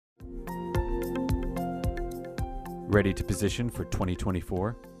Ready to position for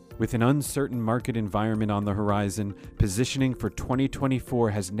 2024? With an uncertain market environment on the horizon, positioning for 2024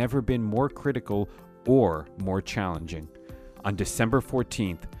 has never been more critical or more challenging. On December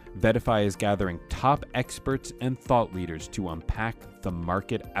 14th, VettaFi is gathering top experts and thought leaders to unpack the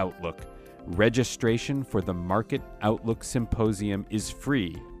market outlook. Registration for the Market Outlook Symposium is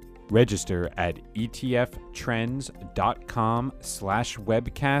free. Register at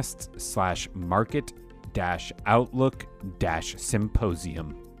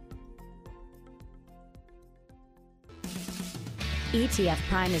etftrends.com/webcast/market-outlook-symposium. ETF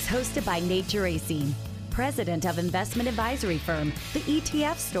Prime is hosted by Nate Geraci, president of investment advisory firm, the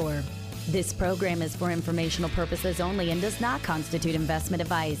ETF Store. This program is for informational purposes only and does not constitute investment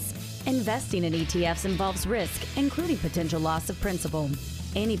advice. Investing in ETFs involves risk, including potential loss of principal.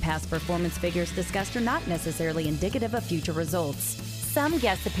 Any past performance figures discussed are not necessarily indicative of future results. Some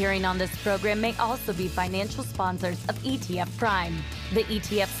guests appearing on this program may also be financial sponsors of ETF Prime. The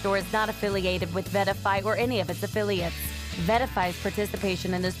ETF Store is not affiliated with VettaFi or any of its affiliates. VettaFi's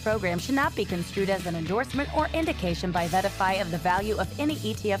participation in this program should not be construed as an endorsement or indication by VettaFi of the value of any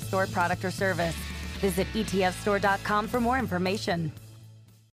ETF Store product or service. Visit etfstore.com for more information.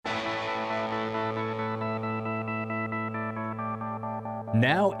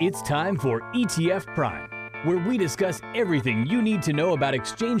 Now it's time for ETF Prime, where we discuss everything you need to know about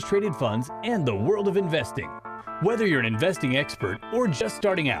exchange-traded funds and the world of investing. Whether you're an investing expert or just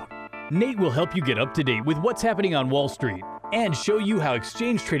starting out, Nate will help you get up to date with what's happening on Wall Street and show you how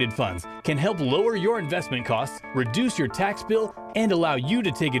exchange-traded funds can help lower your investment costs, reduce your tax bill, and allow you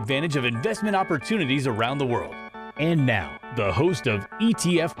to take advantage of investment opportunities around the world. And now, the host of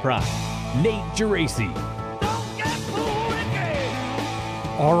ETF Prime, Nate Geraci.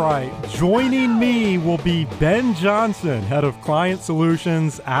 All right, joining me will be Ben Johnson, head of Client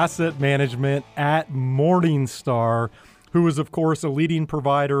Solutions Asset Management at Morningstar, who is, of course, a leading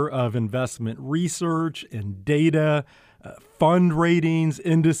provider of investment research and data, fund ratings,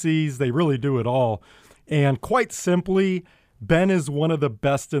 indices. They really do it all. And quite simply, Ben is one of the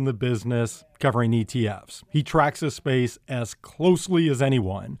best in the business covering ETFs. He tracks this space as closely as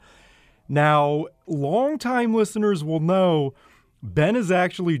anyone. Now, longtime listeners will know Ben has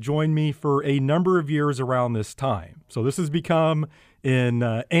actually joined me for a number of years around this time. So this has become an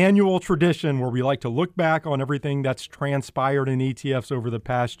annual tradition where we like to look back on everything that's transpired in ETFs over the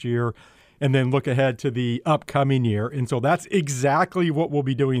past year and then look ahead to the upcoming year. And so that's exactly what we'll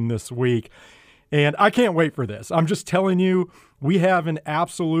be doing this week. And I can't wait for this. I'm just telling you, we have an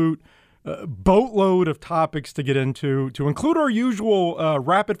absolute boatload of topics to get into, to include our usual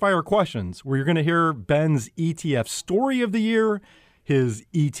rapid fire questions, where you're going to hear Ben's ETF story of the year, his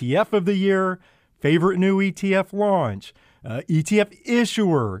ETF of the year, favorite new ETF launch, ETF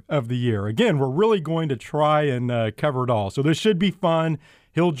issuer of the year. Again, we're really going to try and cover it all. So this should be fun.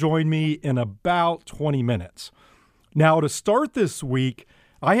 He'll join me in about 20 minutes. Now, to start this week,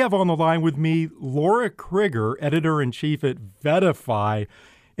 I have on the line with me Lara Crigger, editor-in-chief at VettaFi.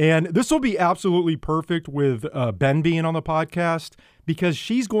 And this will be absolutely perfect with Ben being on the podcast, because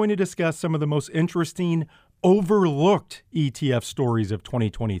she's going to discuss some of the most interesting, overlooked ETF stories of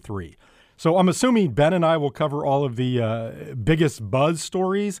 2023. So I'm assuming Ben and I will cover all of the biggest buzz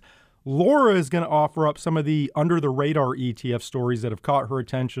stories. Lara is going to offer up some of the under-the-radar ETF stories that have caught her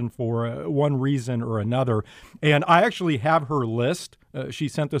attention for one reason or another. And I actually have her list. She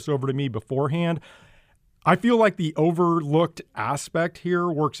sent this over to me beforehand. I feel like the overlooked aspect here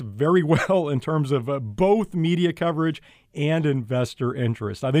works very well in terms of both media coverage and investor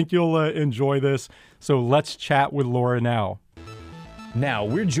interest. I think you'll enjoy this. So let's chat with Lara now. Now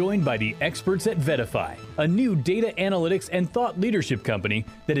we're joined by the experts at VettaFi, a new data analytics and thought leadership company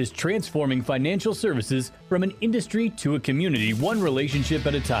that is transforming financial services from an industry to a community, one relationship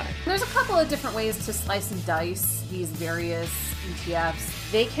at a time. There's a couple of different ways to slice and dice these various ETFs.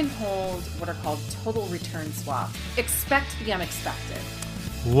 They can hold what are called total return swaps. Expect the unexpected.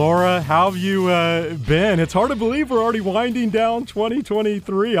 Lara, how have you been? It's hard to believe we're already winding down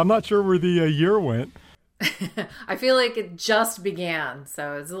 2023. I'm not sure where the year went. I feel like it just began,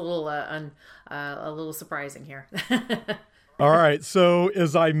 so it's a little surprising here. All right. So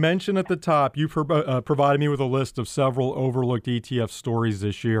as I mentioned at the top, you provided me with a list of several overlooked ETF stories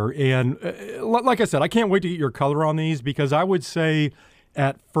this year. And like I said, I can't wait to get your color on these, because I would say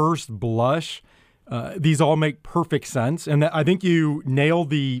at first blush, these all make perfect sense. And I think you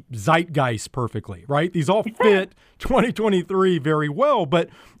nailed the zeitgeist perfectly, right? These all fit 2023 very well. But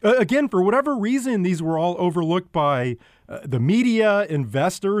again, for whatever reason, these were all overlooked by the media,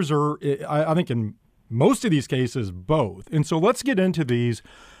 investors, or I think in most of these cases, both. And so let's get into these.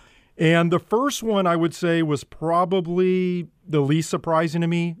 And the first one I would say was probably the least surprising to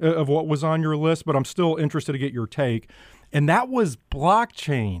me of what was on your list, but I'm still interested to get your take. And that was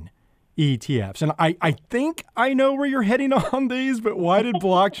blockchain ETFs. And I think I know where you're heading on these, but why did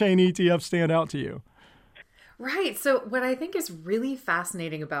blockchain ETFs stand out to you? Right. So what I think is really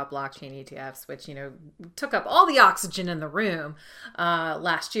fascinating about blockchain ETFs, which, took up all the oxygen in the room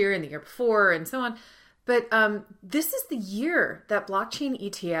last year and the year before and so on. But this is the year that blockchain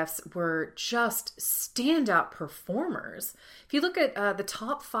ETFs were just standout performers. If you look at the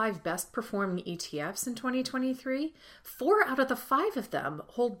top 5 best performing ETFs in 2023, 4 out of the 5 of them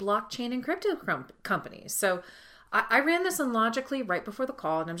hold blockchain and crypto companies. So I ran this on Logically right before the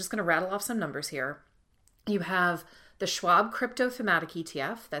call, and I'm just going to rattle off some numbers here. You have the Schwab Crypto Thematic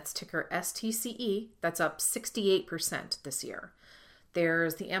ETF, that's ticker STCE, that's up 68% this year.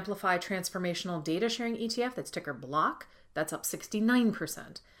 There's the Amplify Transformational Data Sharing ETF, that's ticker BLOCK, that's up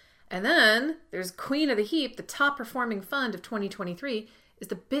 69%. And then there's Queen of the Heap, the top performing fund of 2023 is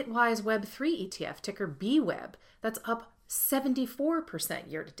the Bitwise Web3 ETF, ticker BWEB, that's up 74%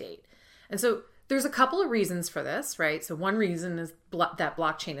 year to date. And so there's a couple of reasons for this, right? So one reason is that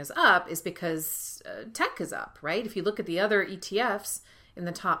blockchain is up is because tech is up, right? If you look at the other ETFs in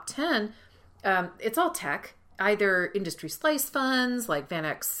the top 10, it's all tech. Either industry slice funds like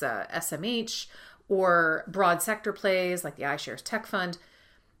VanEck SMH or broad sector plays like the iShares Tech Fund.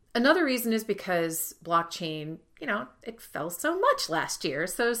 Another reason is because blockchain, it fell so much last year.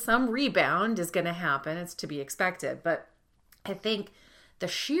 So some rebound is going to happen. It's to be expected. But I think the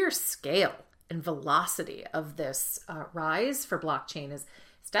sheer scale and velocity of this rise for blockchain is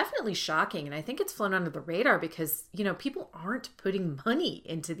definitely shocking. And I think it's flown under the radar because, people aren't putting money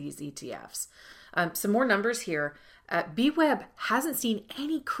into these ETFs. Some more numbers here. BWEB hasn't seen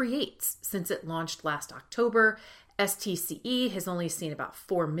any creates since it launched last October. STCE has only seen about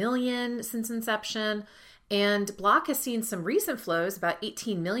 4 million since inception. And Block has seen some recent flows, about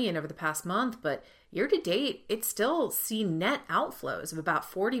 18 million over the past month. But year to date, it's still seen net outflows of about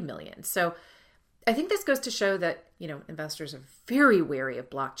 40 million. So I think this goes to show that, investors are very wary of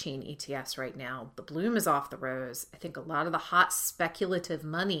blockchain ETFs right now. The bloom is off the rose. I think a lot of the hot speculative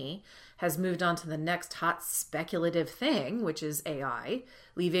money has moved on to the next hot speculative thing, which is AI,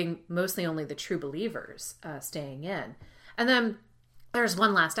 leaving mostly only the true believers staying in. And then there's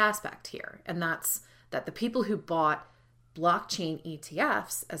one last aspect here, and that's that the people who bought blockchain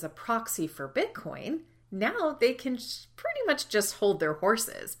ETFs as a proxy for Bitcoin, now they can pretty much just hold their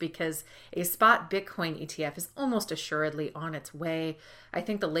horses because a spot Bitcoin ETF is almost assuredly on its way. I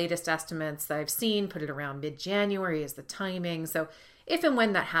think the latest estimates that I've seen put it around mid-January is the timing. So if and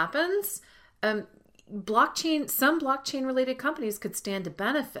when that happens, some blockchain related companies could stand to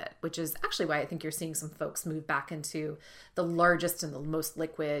benefit, which is actually why I think you're seeing some folks move back into the largest and the most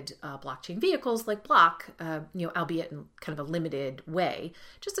liquid blockchain vehicles like Block, albeit in kind of a limited way,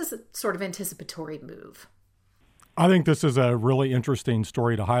 just as a sort of anticipatory move. I think this is a really interesting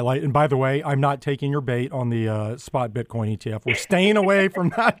story to highlight. And by the way, I'm not taking your bait on the spot Bitcoin ETF. We're staying away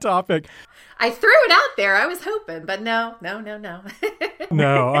from that topic. I threw it out there. I was hoping, but no.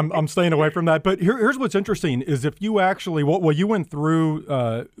 No, I'm staying away from that. But here's what's interesting is if you actually, you went through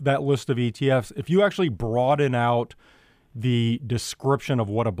that list of ETFs, if you actually broaden out the description of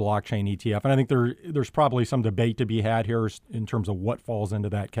what a blockchain ETF, and I think there's probably some debate to be had here in terms of what falls into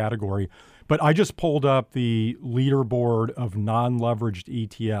that category. But I just pulled up the leaderboard of non-leveraged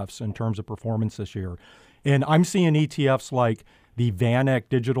ETFs in terms of performance this year. And I'm seeing ETFs like the VanEck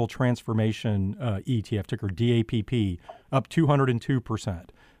Digital Transformation ETF, ticker DAPP, up 202%.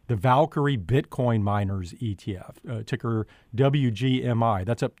 The Valkyrie Bitcoin Miners ETF, ticker WGMI,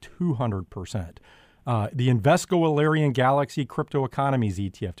 that's up 200%. The Invesco Alerian Galaxy Crypto Economies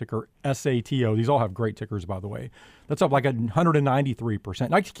ETF, ticker SATO. These all have great tickers, by the way. That's up like 193%.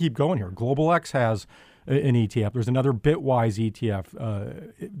 And I could keep going here. Global X has an ETF. There's another Bitwise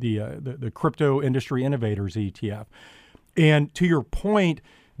ETF, the Crypto Industry Innovators ETF. And to your point,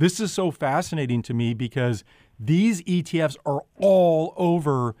 this is so fascinating to me because these ETFs are all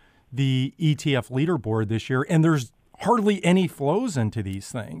over the ETF leaderboard this year, and there's hardly any flows into these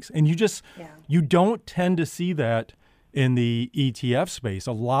things. And you don't tend to see that in the ETF space.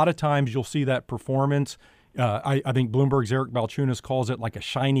 A lot of times you'll see that performance. I think Bloomberg's Eric Balchunas calls it like a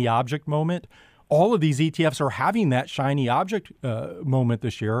shiny object moment. All of these ETFs are having that shiny object moment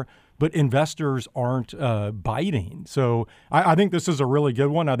this year, but investors aren't biting. So I think this is a really good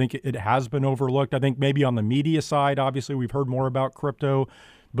one. I think it has been overlooked. I think maybe on the media side, obviously we've heard more about crypto,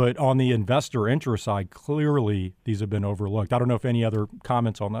 but on the investor interest side, clearly these have been overlooked. I don't know if any other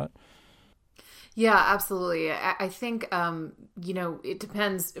comments on that. Yeah, absolutely. I think, it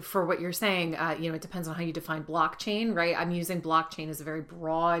depends for what you're saying. It depends on how you define blockchain, right? I'm using blockchain as a very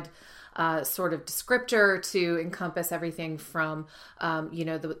broad sort of descriptor to encompass everything from,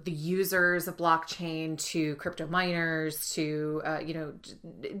 the users of blockchain to crypto miners to,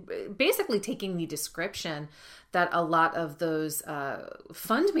 basically taking the description that a lot of those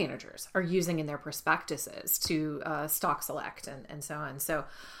fund managers are using in their prospectuses to stock select and so on. So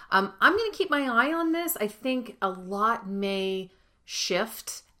I'm going to keep my eye on this. I think a lot may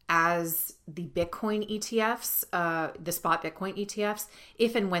shift as the Bitcoin ETFs, the spot Bitcoin ETFs,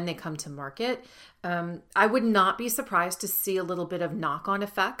 if and when they come to market. I would not be surprised to see a little bit of knock-on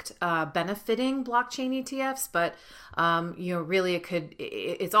effect benefiting blockchain ETFs, but really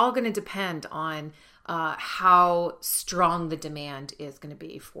it's all going to depend on how strong the demand is going to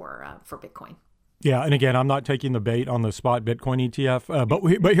be for Bitcoin. Yeah, and again, I'm not taking the bait on the spot Bitcoin ETF,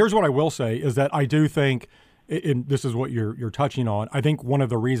 but here's what I will say is that I do think, and this is what you're touching on, I think one of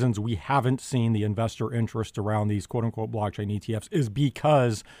the reasons we haven't seen the investor interest around these quote-unquote blockchain ETFs is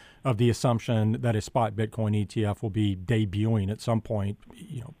because of the assumption that a spot Bitcoin ETF will be debuting at some point,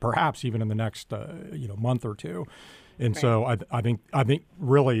 perhaps even in the next month or two. And right. So I think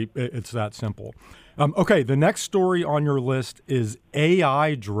really it's that simple. Okay, the next story on your list is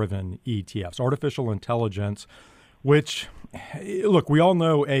AI-driven ETFs, artificial intelligence, which, look, we all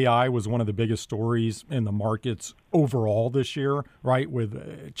know AI was one of the biggest stories in the markets overall this year, right,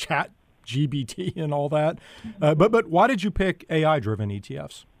 with chat GBT and all that. But why did you pick AI-driven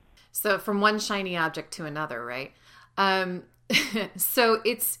ETFs? So from one shiny object to another, right? So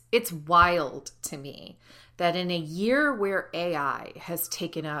it's wild to me that in a year where AI has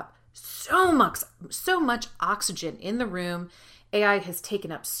taken up so much oxygen in the room, AI has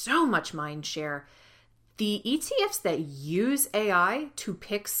taken up so much mind share, the ETFs that use AI to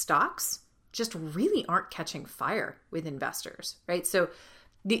pick stocks just really aren't catching fire with investors, right? So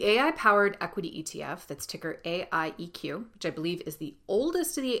the AI-powered equity ETF, that's ticker AIEQ, which I believe is the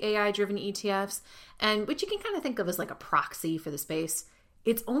oldest of the AI-driven ETFs, and which you can kind of think of as like a proxy for the space,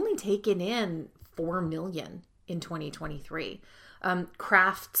 it's only taken in 4 million in 2023.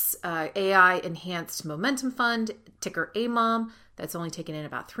 Kraft's AI Enhanced Momentum Fund, ticker AMOM, that's only taken in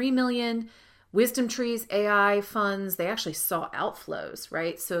about 3 million. Wisdom Tree's AI funds, they actually saw outflows,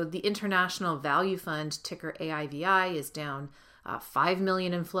 right? So the International Value Fund, ticker AIVI, is down 5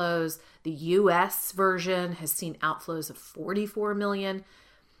 million in flows. The US version has seen outflows of 44 million.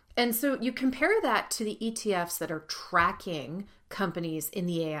 And so you compare that to the ETFs that are tracking companies in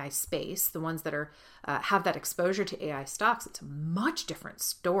the AI space, the ones that are have that exposure to AI stocks, it's a much different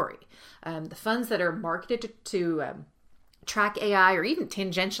story. The funds that are marketed to track AI or even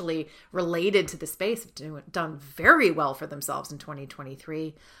tangentially related to the space have done very well for themselves in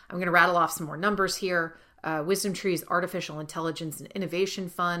 2023. I'm going to rattle off some more numbers here. Wisdom Tree's Artificial Intelligence and Innovation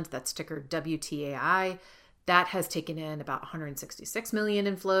Fund, that's ticker WTAI, that has taken in about 166 million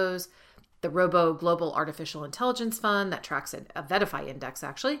in flows. The Robo Global Artificial Intelligence Fund, that tracks a VettaFi index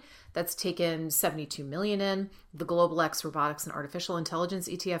actually, that's taken 72 million in. The Global X Robotics and Artificial Intelligence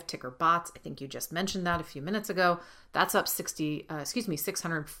ETF, ticker BOTS, I think you just mentioned that a few minutes ago, that's up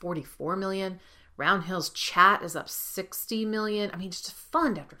 644 million. Roundhill's Chat is up 60 million. I mean, just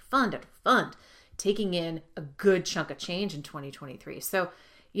fund after fund after fund, taking in a good chunk of change in 2023. So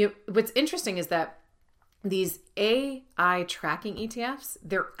what's interesting is that these AI tracking ETFs,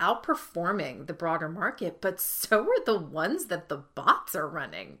 they're outperforming the broader market, but so are the ones that the bots are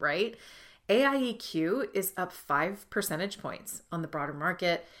running, right? AIEQ is up 5 percentage points on the broader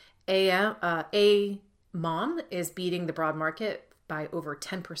market. AMOM is beating the broad market by over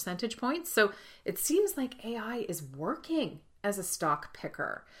 10 percentage points. So it seems like AI is working as a stock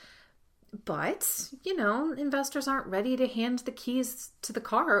picker. But, investors aren't ready to hand the keys to the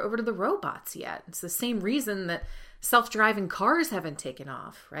car over to the robots yet. It's the same reason that self-driving cars haven't taken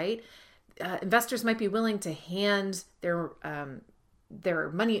off, right? Investors might be willing to hand their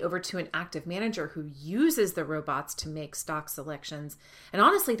money over to an active manager who uses the robots to make stock selections. And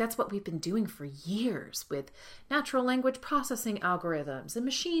honestly, that's what we've been doing for years with natural language processing algorithms and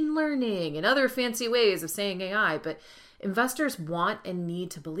machine learning and other fancy ways of saying AI. But investors want and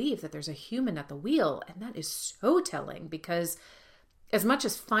need to believe that there's a human at the wheel. And that is so telling because as much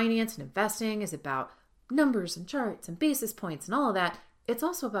as finance and investing is about numbers and charts and basis points and all of that, it's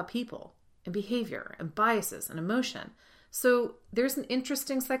also about people and behavior and biases and emotion. So there's an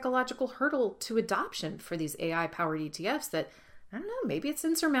interesting psychological hurdle to adoption for these AI-powered ETFs that, I don't know, maybe it's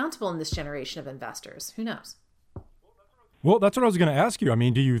insurmountable in this generation of investors. Who knows? Well, that's what I was going to ask you. I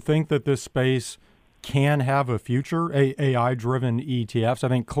mean, do you think that this space can have a future, AI-driven ETFs? I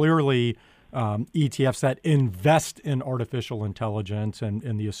think clearly ETFs that invest in artificial intelligence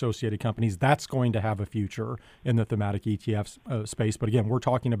and the associated companies, that's going to have a future in the thematic ETF space. But again, we're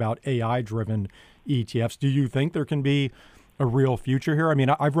talking about AI-driven ETFs. Do you think there can be a real future here? I mean,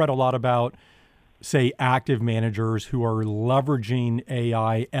 I've read a lot about, say, active managers who are leveraging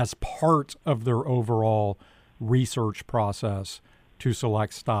AI as part of their overall research process to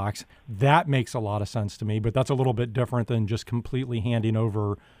select stocks. That makes a lot of sense to me, but that's a little bit different than just completely handing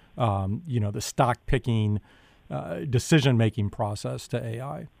over the stock picking decision-making process to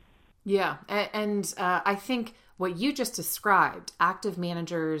AI. Yeah. And I think what you just described, active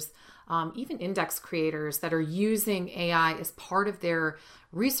managers, even index creators that are using AI as part of their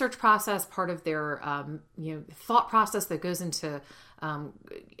research process, part of their thought process that goes into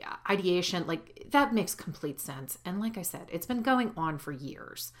ideation, like that makes complete sense. And like I said, it's been going on for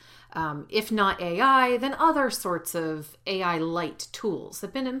years. If not AI, then other sorts of AI light tools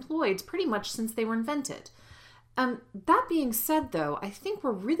have been employed pretty much since they were invented. That being said, though, I think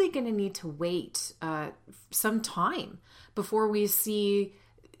we're really going to need to wait some time before we see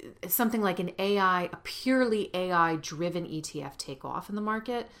something like a purely AI-driven ETF take off in the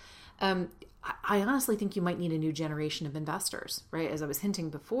market. I honestly think you might need a new generation of investors, right? As I was hinting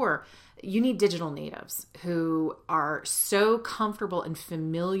before, you need digital natives who are so comfortable and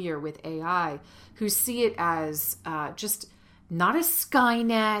familiar with AI, who see it as just not as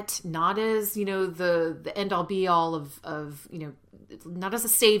Skynet, not as, the end all be all of not as a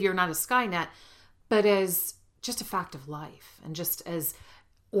savior, not as Skynet, but as just a fact of life and just as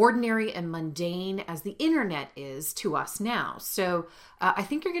ordinary and mundane as the internet is to us now. So I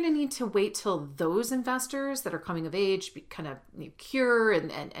think you're going to need to wait till those investors that are coming of age kind of cure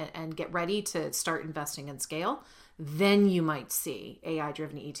and get ready to start investing in scale. Then you might see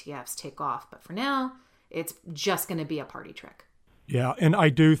AI-driven ETFs take off. But for now, it's just going to be a party trick. Yeah, and I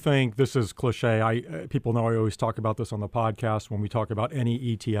do think this is cliche. People know I always talk about this on the podcast when we talk about any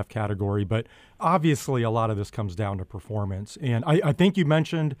ETF category, but obviously a lot of this comes down to performance. And I think you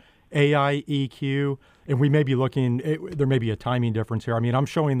mentioned AI EQ, and we may be there may be a timing difference here. I mean, I'm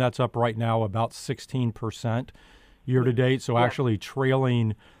showing that's up right now about 16% year to date, so actually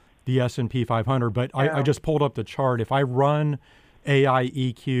trailing the S&P 500. But I just pulled up the chart. If I run AI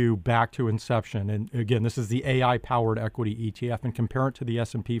EQ back to inception, and again, this is the AI-powered equity ETF, and compare it to the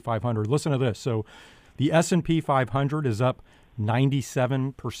S&P 500. Listen to this. So the S&P 500 is up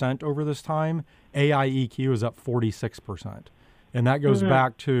 97% over this time. AI EQ is up 46%. And that goes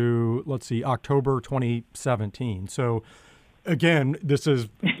back to, October 2017. So again, this is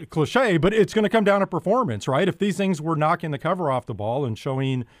cliche, but it's going to come down to performance, right? If these things were knocking the cover off the ball and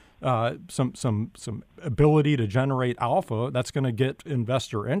showing some ability to generate alpha, that's going to get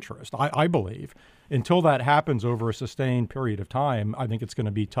investor interest, I believe. Until that happens over a sustained period of time, I think it's going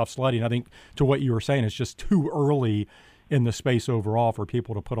to be tough sledding. I think to what you were saying, it's just too early in the space overall for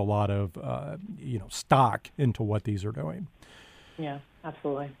people to put a lot of stock into what these are doing. Yeah,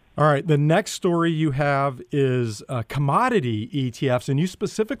 absolutely. All right. The next story you have is commodity ETFs, and you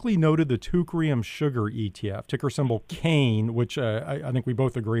specifically noted the Teucrium sugar ETF, ticker symbol CANE, which I think we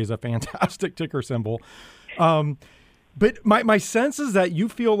both agree is a fantastic ticker symbol. But my sense is that you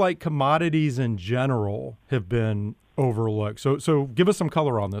feel like commodities in general have been overlooked. So give us some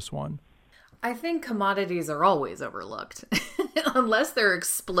color on this one. I think commodities are always overlooked unless they're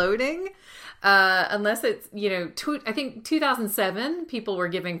exploding. Unless it's, I think 2007, people were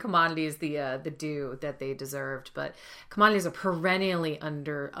giving commodities the due that they deserved, but commodities are perennially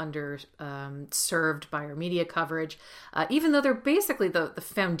under served by our media coverage, even though they're basically the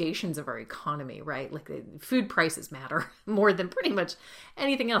foundations of our economy, right? Like food prices matter more than pretty much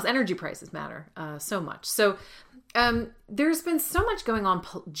anything else. Energy prices matter so much. So there's been so much going on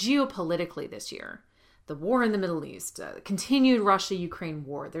geopolitically this year. The war in the Middle East, the continued Russia-Ukraine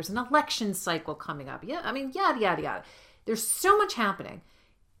war. There's an election cycle coming up. Yeah, I mean, yada, yada, yada. There's so much happening.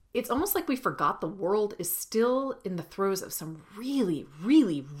 It's almost like we forgot the world is still in the throes of some really,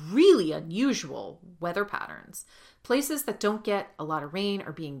 really, really unusual weather patterns. Places that don't get a lot of rain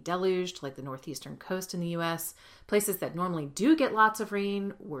are being deluged, like the northeastern coast in the U.S. Places that normally do get lots of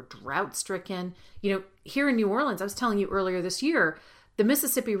rain were drought-stricken. Here in New Orleans, I was telling you earlier this year, the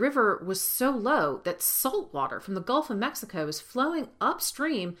Mississippi River was so low that salt water from the Gulf of Mexico is flowing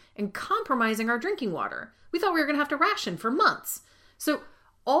upstream and compromising our drinking water. We thought we were going to have to ration for months. So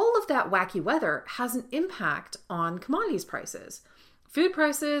all of that wacky weather has an impact on commodities prices. Food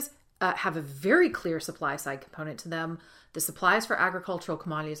prices have a very clear supply side component to them. The supplies for agricultural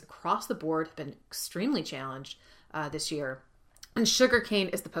commodities across the board have been extremely challenged this year. And sugarcane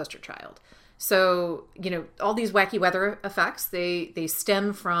is the poster child. So, all these wacky weather effects, they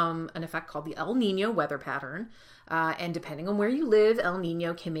stem from an effect called the El Nino weather pattern. And depending on where you live, El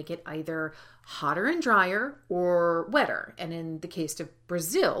Nino can make it either hotter and drier or wetter. And in the case of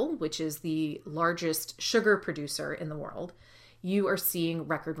Brazil, which is the largest sugar producer in the world, you are seeing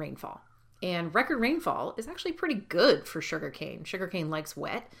record rainfall. And record rainfall is actually pretty good for sugarcane. Sugarcane likes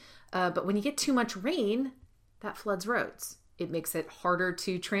wet, but when you get too much rain, that floods roads. It makes it harder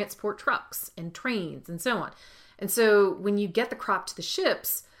to transport trucks and trains and so on. And so when you get the crop to the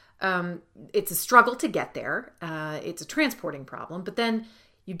ships, it's a struggle to get there. It's a transporting problem, but then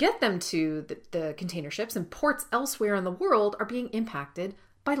you get them to the container ships, and ports elsewhere in the world are being impacted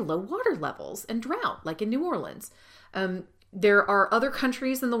by low water levels and drought, like in New Orleans. There are other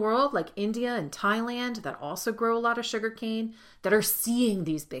countries in the world, like India and Thailand, that also grow a lot of sugarcane, that are seeing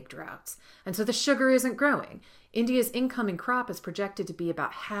these big droughts. And so the sugar isn't growing. India's incoming crop is projected to be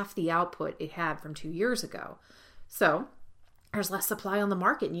about half the output it had from 2 years ago. So there's less supply on the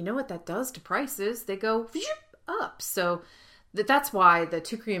market. And you know what that does to prices? They go up. So that's why the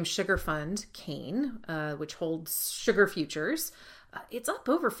Tukrium Sugar Fund, cane, which holds sugar futures, it's up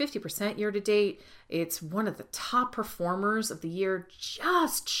over 50% year to date. It's one of the top performers of the year,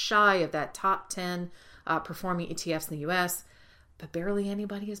 just shy of that top 10 performing ETFs in the US, but barely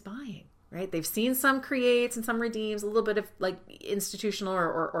anybody is buying, right? They've seen some creates and some redeems, a little bit of like institutional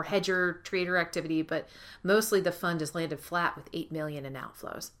or hedger trader activity, but mostly the fund has landed flat with 8 million in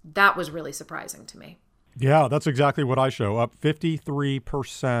outflows. That was really surprising to me. Yeah, that's exactly what I show. Up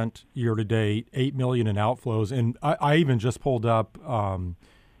 53% year to date, 8 million in outflows. And I even just pulled up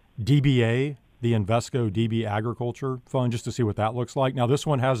DBA, the Invesco DB Agriculture Fund, just to see what that looks like. Now, this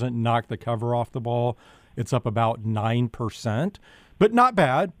one hasn't knocked the cover off the ball. It's up about 9%, but not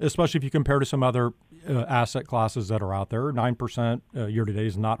bad, especially if you compare to some other asset classes that are out there. 9% year to date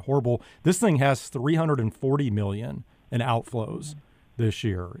is not horrible. This thing has 340 million in outflows this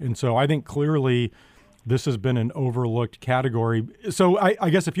year. And so I think clearly this has been an overlooked category. So I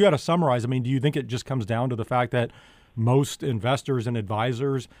guess if you had to summarize, do you think it just comes down to the fact that most investors and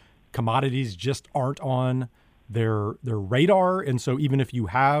advisors, commodities just aren't on their radar? And so even if you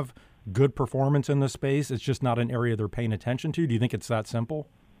have good performance in this space, it's just not an area they're paying attention to? Do you think it's that simple?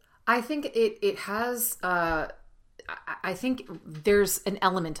 I think it has, I think there's an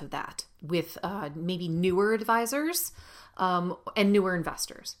element of that with maybe newer advisors and newer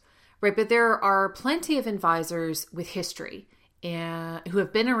investors. Right, but there are plenty of advisors with history and who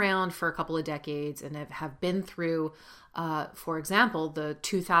have been around for a couple of decades and have been through, for example, the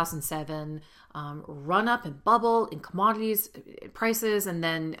 2007 run up and bubble in commodities prices, and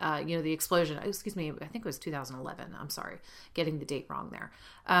then the explosion. Excuse me, I think it was 2011. I'm sorry, getting the date wrong there.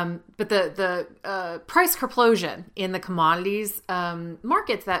 But the price explosion in the commodities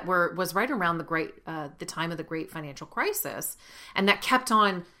markets that was right around the time of the great financial crisis, and that kept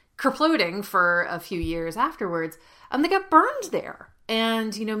on kerploding for a few years afterwards, they got burned there.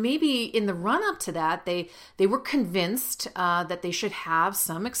 And, maybe in the run up to that, they were convinced that they should have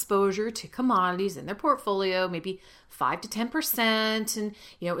some exposure to commodities in their portfolio, maybe 5 to 10%. And,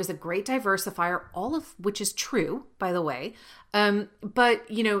 it was a great diversifier, all of which is true, by the way. But,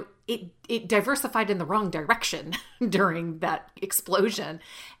 it diversified in the wrong direction during that explosion.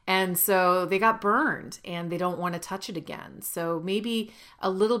 And so they got burned and they don't want to touch it again. So maybe a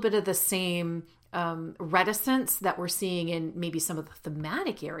little bit of the same reticence that we're seeing in maybe some of the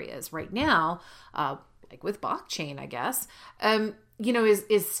thematic areas right now, like with blockchain, I guess,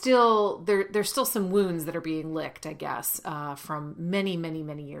 is still there. There's still some wounds that are being licked, I guess, from many, many,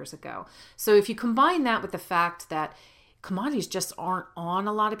 many years ago. So if you combine that with the fact that commodities just aren't on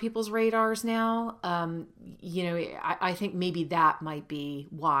a lot of people's radars now, I think maybe that might be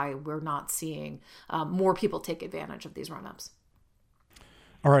why we're not seeing more people take advantage of these run-ups.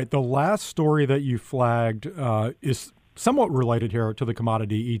 All right. The last story that you flagged is somewhat related here to the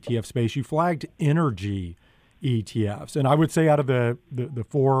commodity ETF space. You flagged energy ETFs. And I would say out of the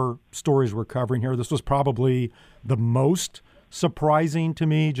four stories we're covering here, this was probably the most surprising to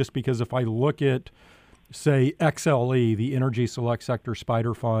me, just because if I look at, say, XLE, the Energy Select Sector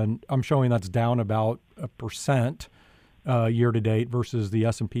Spider Fund, I'm showing that's down about 1% year to date versus the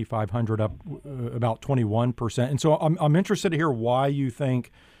S&P 500 up about 21%. And so I'm interested to hear why you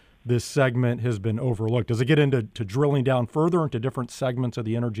think this segment has been overlooked. Does it get into drilling down further into different segments of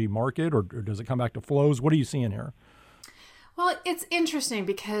the energy market, or does it come back to flows? What are you seeing here? Well, it's interesting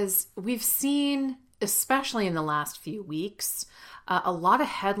because we've seen, especially in the last few weeks, a lot of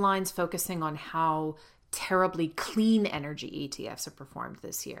headlines focusing on how terribly clean energy ETFs have performed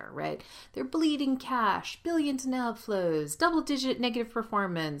this year, right? They're bleeding cash, billions in outflows, double-digit negative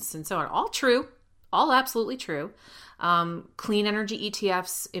performance, and so on. All true, all absolutely true. Clean energy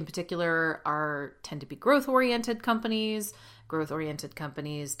ETFs in particular tend to be growth-oriented companies. Growth-oriented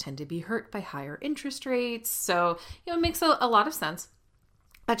companies tend to be hurt by higher interest rates. So, it makes a lot of sense.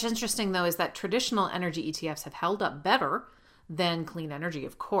 What's interesting, though, is that traditional energy ETFs have held up better than clean energy,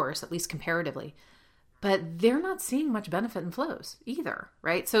 of course, at least comparatively. But they're not seeing much benefit in flows either,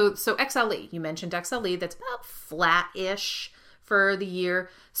 right? So XLE, you mentioned XLE, that's about flat-ish for the year.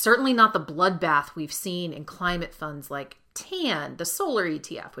 Certainly not the bloodbath we've seen in climate funds like TAN, the solar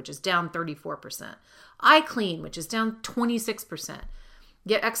ETF, which is down 34%. iClean, which is down 26%.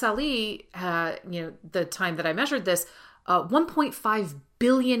 Yet XLE, the time that I measured this, 1.5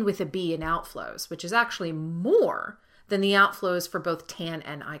 billion with a B in outflows, which is actually more than the outflows for both TAN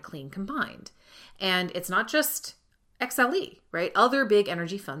and iClean combined. And it's not just XLE, right? Other big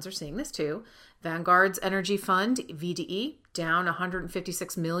energy funds are seeing this too. Vanguard's energy fund, VDE, down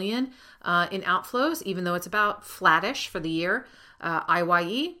 156 million in outflows, even though it's about flattish for the year.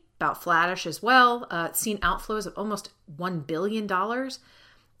 IYE, about flattish as well. It's seen outflows of almost $1 billion.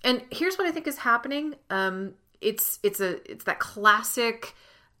 And here's what I think is happening. It's that classic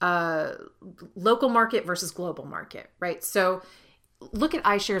local market versus global market, right? So look at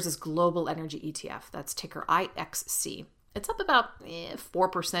iShares' global energy ETF. That's ticker IXC. It's up about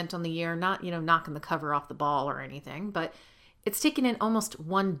 4% on the year, not, knocking the cover off the ball or anything, but it's taken in almost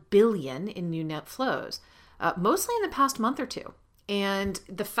 1 billion in new net flows, mostly in the past month or two. And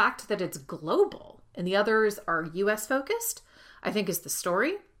the fact that it's global and the others are US focused, I think is the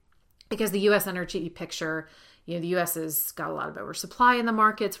story, because the US energy picture, the U.S. has got a lot of oversupply in the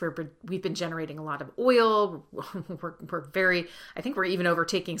markets. We've been generating a lot of oil. I think we're even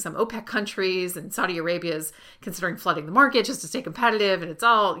overtaking some OPEC countries, and Saudi Arabia is considering flooding the market just to stay competitive. And it's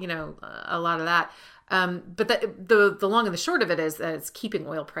all, a lot of that. But the long and the short of it is that it's keeping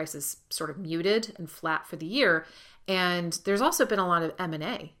oil prices sort of muted and flat for the year. And there's also been a lot of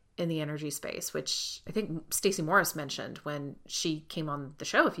M&A in the energy space, which I think Stacey Morris mentioned when she came on the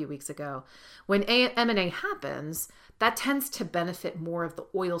show a few weeks ago. When M&A happens, that tends to benefit more of the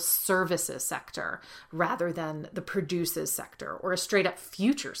oil services sector rather than the producers sector or a straight up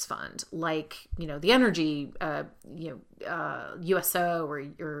futures fund like, the energy, USO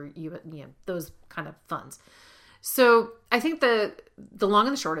or those kind of funds. So I think the long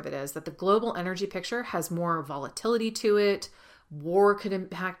and the short of it is that the global energy picture has more volatility to it. War could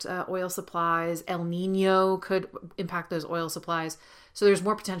impact oil supplies. El Nino could impact those oil supplies. So there's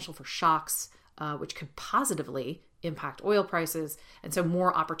more potential for shocks, which could positively impact oil prices. And so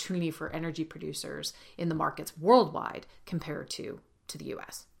more opportunity for energy producers in the markets worldwide compared to the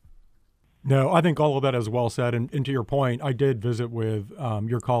U.S. No, I think all of that is well said. And to your point, I did visit with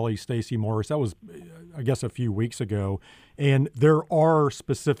your colleague, Stacey Morris. That was, I guess, a few weeks ago. And there are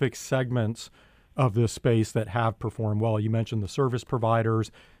specific segments of this space that have performed well. You mentioned the service providers.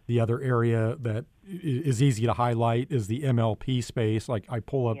 The other area that is easy to highlight is the MLP space. Like I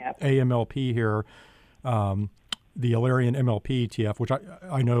pull up AMLP here, the Alerian MLP ETF, which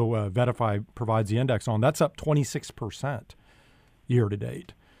I know VettaFi provides the index on. That's up 26% year to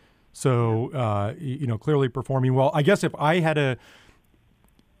date. So, clearly performing well. I guess if I had to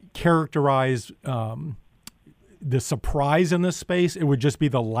characterize the surprise in this space, it would just be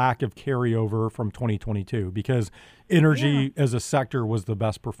the lack of carryover from 2022 because energy as a sector was the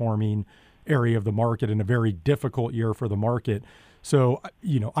best performing area of the market in a very difficult year for the market. So,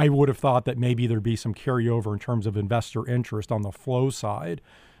 I would have thought that maybe there'd be some carryover in terms of investor interest on the flow side,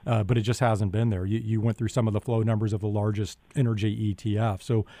 but it just hasn't been there. You went through some of the flow numbers of the largest energy ETF.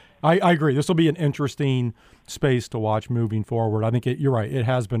 So I agree. This will be an interesting space to watch moving forward. I think you're right. It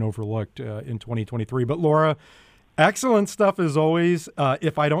has been overlooked in 2023. But Lara, excellent stuff as always.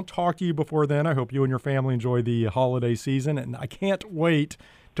 If I don't talk to you before then, I hope you and your family enjoy the holiday season. And I can't wait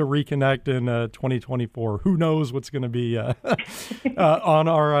to reconnect in 2024. Who knows what's going to be on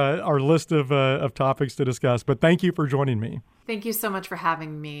our list of topics to discuss. But thank you for joining me. Thank you so much for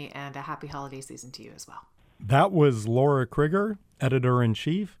having me, and a happy holiday season to you as well. That was Lara Crigger,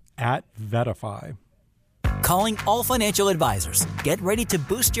 Editor-in-Chief at VettaFi. Calling all financial advisors. Get ready to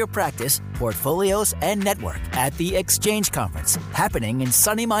boost your practice, portfolios, and network at the Exchange Conference, happening in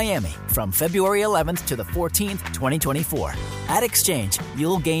sunny Miami from February 11th to the 14th, 2024. At Exchange,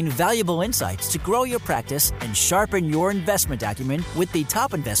 you'll gain valuable insights to grow your practice and sharpen your investment acumen with the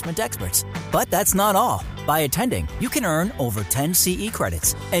top investment experts. But that's not all. By attending, you can earn over 10 CE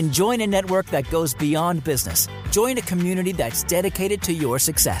credits and join a network that goes beyond business. Join a community that's dedicated to your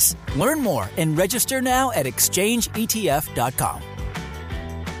success. Learn more and register now at exchangeetf.com.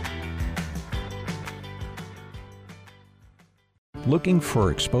 Looking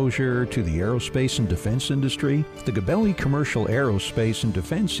for exposure to the aerospace and defense industry? The Gabelli Commercial Aerospace and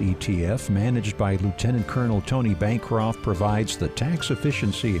Defense ETF, managed by Lieutenant Colonel Tony Bancroft, provides the tax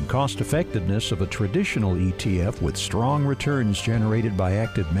efficiency and cost effectiveness of a traditional ETF with strong returns generated by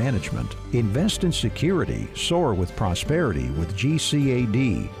active management. Invest in security, soar with prosperity with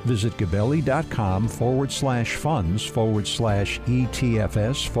GCAD. Visit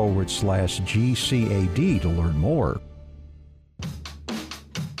gabelli.com/funds/ETFS/GCAD to learn more.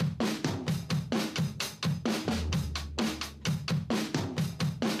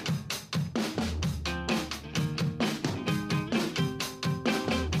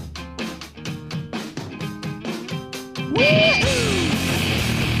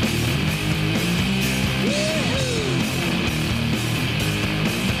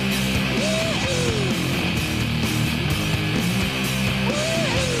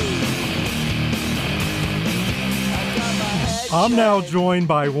 I'm now joined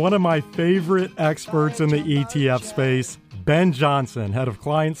by one of my favorite experts in the ETF space, Ben Johnson, head of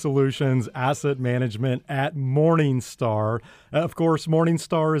client solutions, asset management at Morningstar. Of course,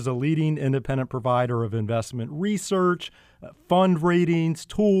 Morningstar is a leading independent provider of investment research, fund ratings,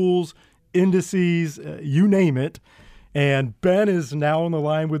 tools, indices, you name it. And Ben is now on the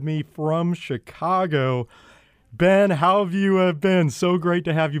line with me from Chicago. Ben, how have you been? So great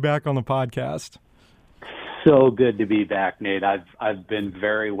to have you back on the podcast. So good to be back, Nate. I've been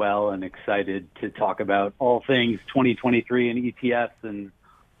very well and excited to talk about all things 2023 and ETFs and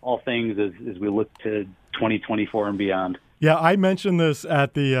all things as we look to 2024 and beyond. Yeah, I mentioned this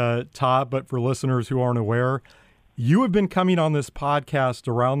at the top, but for listeners who aren't aware, you have been coming on this podcast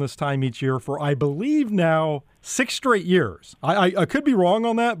around this time each year for, I believe now, 6 straight years. I could be wrong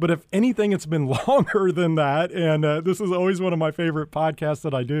on that, but if anything, it's been longer than that. And this is always one of my favorite podcasts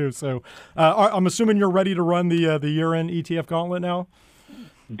that I do. So I'm assuming you're ready to run the year-end ETF gauntlet now?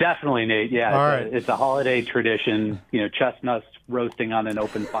 Definitely, Nate. Yeah, it's a holiday tradition. You know, chestnuts roasting on an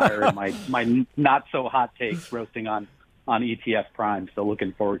open fire, and my not so hot takes roasting on ETF Prime. So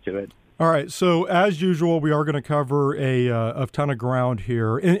looking forward to it. All right. So as usual, we are going to cover a ton of ground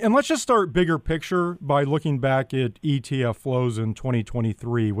here. And let's just start bigger picture by looking back at ETF flows in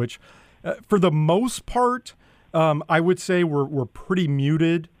 2023, which for the most part, I would say we're pretty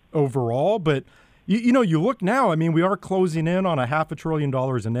muted overall. But, you look now, I mean, we are closing in on $500 billion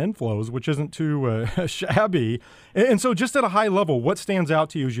in inflows, which isn't too shabby. And so just at a high level, what stands out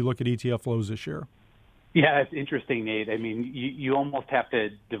to you as you look at ETF flows this year? Yeah, it's interesting, Nate. I mean, you almost have to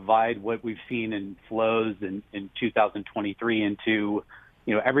divide what we've seen in flows in 2023 into,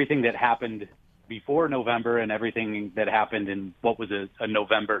 everything that happened before November and everything that happened in what was a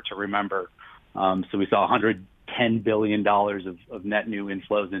November to remember. So we saw $110 billion of net new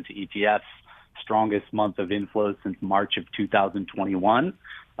inflows into ETFs, strongest month of inflows since March of 2021.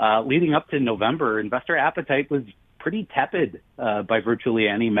 Leading up to November, investor appetite was pretty tepid by virtually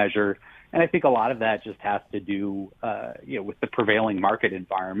any measure. And I think a lot of that just has to do, with the prevailing market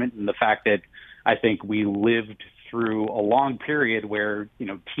environment and the fact that I think we lived through a long period where,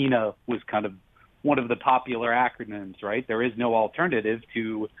 TINA was kind of one of the popular acronyms, right? There is no alternative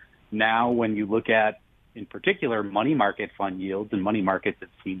to now when you look at, in particular, money market fund yields, and money markets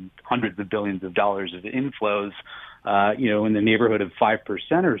have seen hundreds of billions of dollars of inflows, in the neighborhood of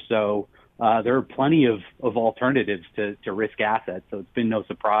 5% or so. There are plenty of alternatives to risk assets. So it's been no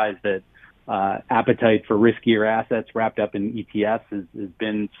surprise that appetite for riskier assets wrapped up in ETFs has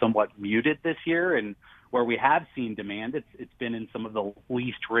been somewhat muted this year. And where we have seen demand, it's been in some of the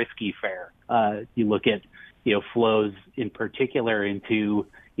least risky fare. You look at, flows in particular into,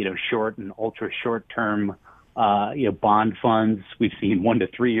 short and ultra short term, bond funds. We've seen 1 to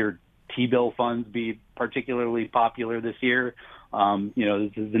 3 year T-bill funds be particularly popular this year.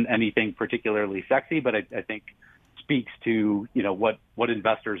 This isn't anything particularly sexy, but I think speaks to, what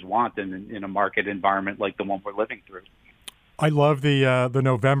investors want in a market environment like the one we're living through. I love the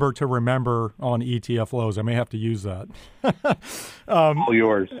November to remember on ETF flows. I may have to use that. All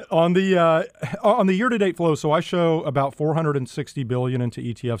yours. On the year-to-date flow, so I show about $460 billion into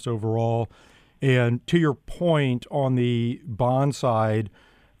ETFs overall. And to your point, on the bond side,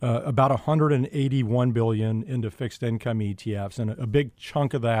 about $181 billion into fixed income ETFs. And a big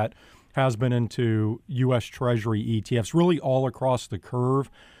chunk of that has been into U.S. Treasury ETFs, really all across the curve,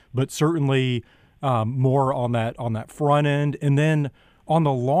 but certainly more on that front end. And then on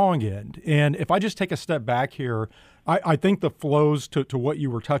the long end. And if I just take a step back here, I think the flows to what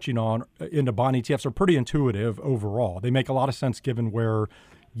you were touching on into bond ETFs are pretty intuitive overall. They make a lot of sense given where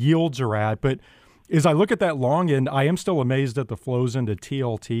yields are at. But as I look at that long end, I am still amazed at the flows into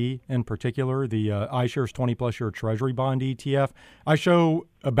TLT in particular, the iShares 20-plus year Treasury bond ETF. I show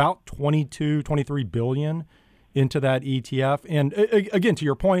about 23 billion into that ETF. And again, to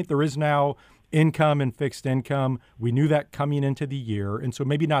your point, there is now income and fixed income. We knew that coming into the year. And so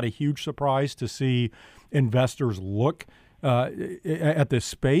maybe not a huge surprise to see investors look at this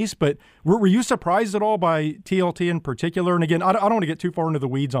space. But were you surprised at all by TLT in particular? And again, I don't want to get too far into the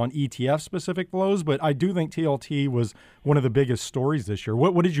weeds on ETF specific flows, but I do think TLT was one of the biggest stories this year.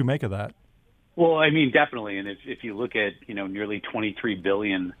 What did you make of that? Well, I mean, definitely. And if you look at, nearly 23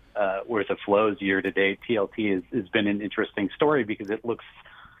 billion worth of flows year to date, TLT has been an interesting story because it looks,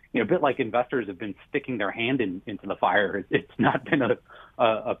 a bit like investors have been sticking their hand into the fire. It's not been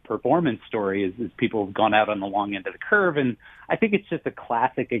a performance story as people have gone out on the long end of the curve. And I think it's just a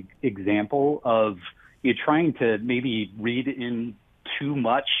classic example of you trying to maybe read in too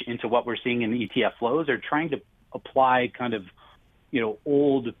much into what we're seeing in ETF flows, or trying to apply kind of,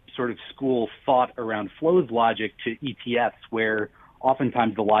 old sort of school thought around flows logic to ETFs, where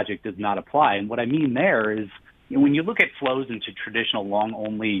oftentimes the logic does not apply. And what I mean there is, when you look at flows into traditional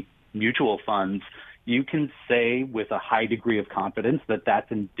long-only mutual funds, you can say with a high degree of confidence that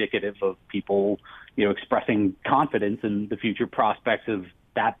that's indicative of people, expressing confidence in the future prospects of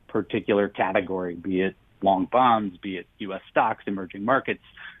that particular category, be it long bonds, be it U.S. stocks, emerging markets,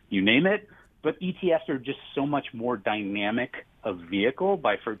 you name it. But ETFs are just so much more dynamic a vehicle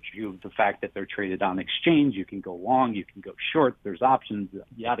by virtue of the fact that they're traded on exchange. You can go long, you can go short, there's options,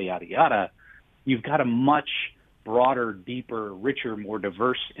 yada, yada, yada. You've got a much broader, deeper, richer, more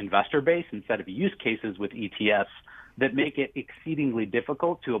diverse investor base and set of use cases with ETFs that make it exceedingly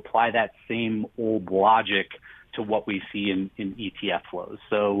difficult to apply that same old logic to what we see in ETF flows.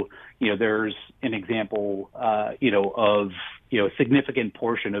 So, there's an example, of, a significant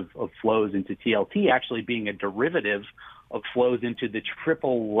portion of flows into TLT actually being a derivative of flows into the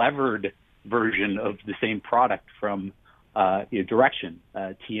triple levered version of the same product from Direction,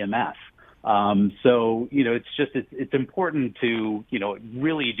 TMF. So, it's important to,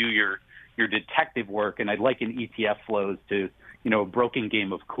 really do your detective work. And I'd liken ETF flows to, a broken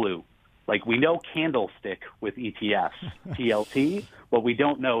game of Clue. Like, we know candlestick with ETFs, TLT. What we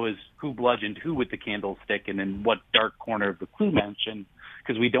don't know is who bludgeoned who with the candlestick and in what dark corner of the Clue mention,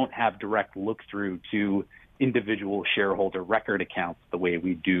 because we don't have direct look through to individual shareholder record accounts the way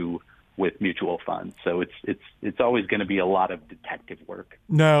we do with mutual funds. So it's always going to be a lot of detective work.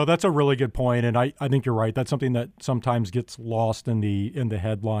 No, that's a really good point, and I think you're right. That's something that sometimes gets lost in the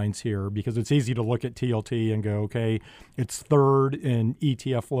headlines here, because it's easy to look at TLT and go, okay, it's third in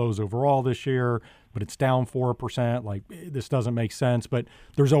ETF flows overall this year, but it's down 4%. Like, this doesn't make sense. But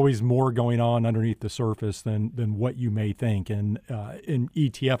there's always more going on underneath the surface than what you may think. And in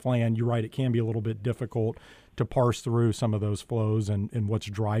ETF land, you're right, it can be a little bit difficult to parse through some of those flows and what's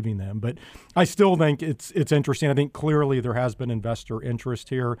driving them. But I still think it's interesting. I think clearly there has been investor interest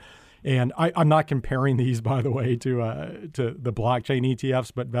here. And I'm not comparing these, by the way, to the blockchain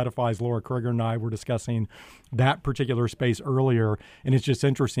ETFs, but VettaFi's Lara Crigger and I were discussing that particular space earlier. And it's just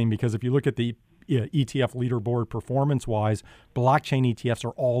interesting because if you look at the ETF leaderboard performance-wise, blockchain ETFs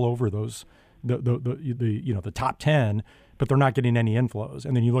are all over those the top 10, but they're not getting any inflows.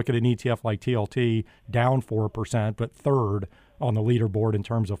 And then you look at an ETF like TLT, down 4%, but third on the leaderboard in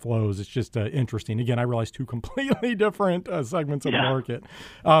terms of flows. It's just interesting. Again, I realize two completely different segments of the market.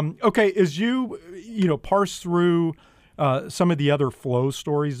 Okay, as you parse through some of the other flow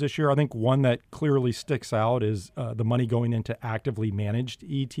stories this year, I think one that clearly sticks out is the money going into actively managed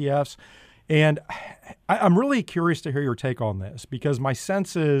ETFs. And I'm really curious to hear your take on this, because my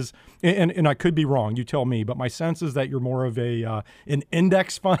sense is, and I could be wrong, you tell me, but my sense is that you're more of an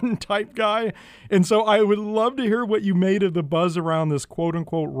index fund type guy. And so I would love to hear what you made of the buzz around this quote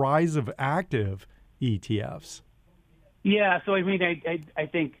unquote rise of active ETFs. Yeah, so I mean, I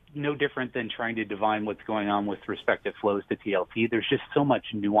think no different than trying to divine what's going on with respect to flows to TLT. There's just so much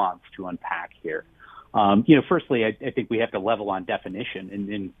nuance to unpack here. Firstly, I think we have to level on definition.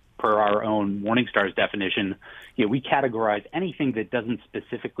 And per our own Morningstar's definition, we categorize anything that doesn't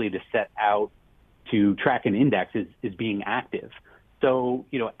specifically to set out to track an index as being active. So,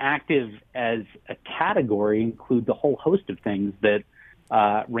 active as a category includes a whole host of things that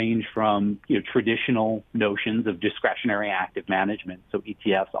range from traditional notions of discretionary active management, so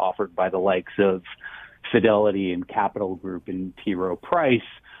ETFs offered by the likes of Fidelity and Capital Group and T. Rowe Price,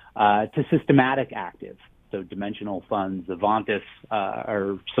 to systematic active. So dimensional funds, Avantis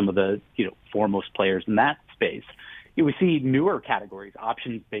are some of the foremost players in that space. We see newer categories,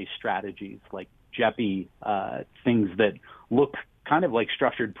 options-based strategies like JEPI, things that look kind of like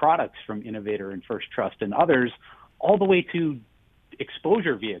structured products from Innovator and First Trust and others, all the way to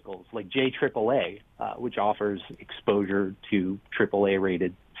exposure vehicles like JAAA, which offers exposure to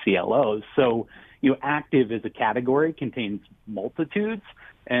AAA-rated CLOs. So, active as a category contains multitudes.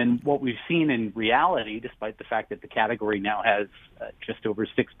 And what we've seen in reality, despite the fact that the category now has just over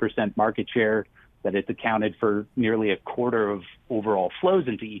 6% market share, that it's accounted for nearly a quarter of overall flows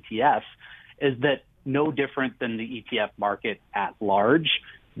into ETFs, is that no different than the ETF market at large.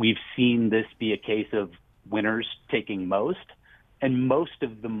 We've seen this be a case of winners taking most. And most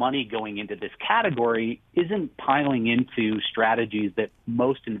of the money going into this category isn't piling into strategies that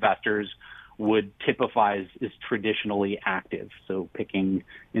most investors would typify as traditionally active. So picking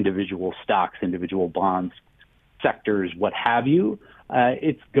individual stocks, individual bonds, sectors, what have you.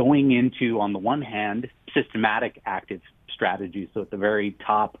 It's going into, on the one hand, systematic active strategies. So at the very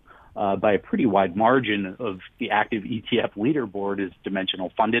top, by a pretty wide margin of the active ETF leaderboard, is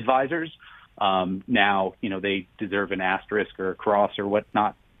dimensional fund advisors. Now, they deserve an asterisk or a cross or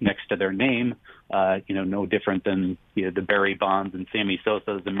whatnot next to their name, no different than the Barry Bonds and Sammy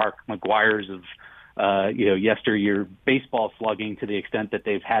Sosa's and Mark McGuire's of, yesteryear baseball slugging, to the extent that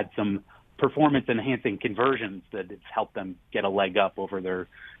they've had some performance-enhancing conversions that it's helped them get a leg up over their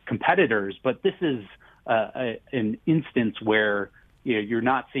competitors. But this is an instance where you're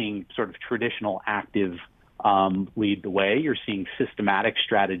not seeing sort of traditional active lead the way. You're seeing systematic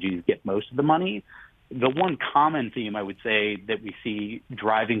strategies get most of the money. The one common theme, I would say, that we see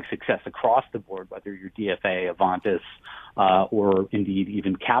driving success across the board, whether you're DFA, Avantis, or indeed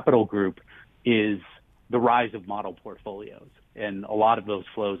even Capital Group, is the rise of model portfolios. And a lot of those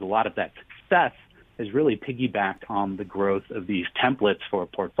flows, a lot of that success has really piggybacked on the growth of these templates for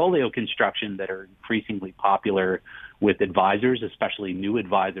portfolio construction that are increasingly popular with advisors, especially new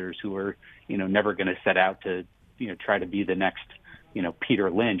advisors who are, never going to set out to, try to be the next,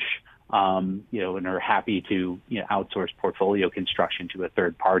 Peter Lynch, and are happy to outsource portfolio construction to a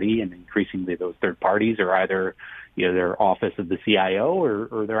third party. And increasingly those third parties are either, their office of the CIO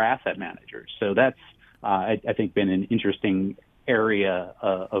or their asset managers. So that's, I think, been an interesting area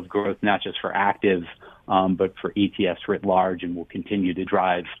of growth, not just for active, but for ETFs writ large, and will continue to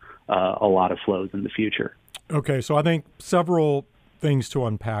drive a lot of flows in the future. Okay, so I think several things to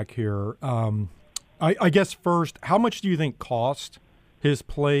unpack here. I guess first, how much do you think cost has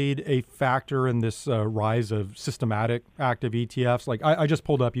played a factor in this rise of systematic active ETFs? Like I just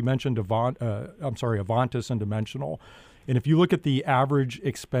pulled up, you mentioned Avantis and Dimensional. And if you look at the average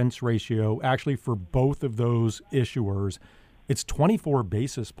expense ratio, actually for both of those issuers, it's 24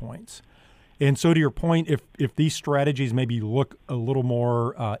 basis points. And so to your point, if these strategies maybe look a little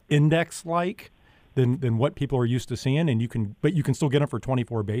more index-like than what people are used to seeing, and you can still get them for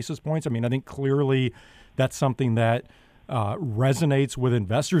 24 basis points. I mean, I think clearly that's something that resonates with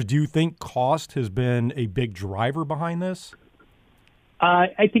investors. Do you think cost has been a big driver behind this?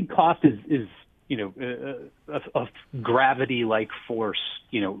 I think cost is a gravity-like force,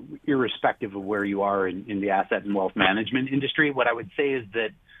 irrespective of where you are in the asset and wealth management industry. What I would say is that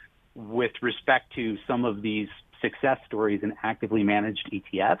with respect to some of these success stories in actively managed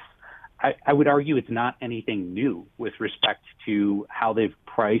ETFs, I would argue it's not anything new with respect to how they've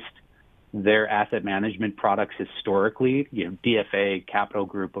priced their asset management products historically. DFA, Capital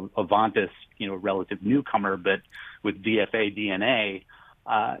Group, Avantis, relative newcomer, but with DFA DNA,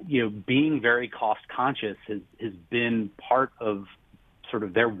 being very cost conscious has been part of sort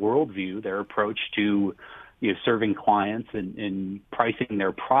of their worldview, their approach to serving clients and pricing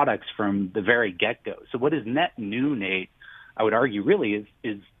their products from the very get-go. So what is net new, Nate, I would argue really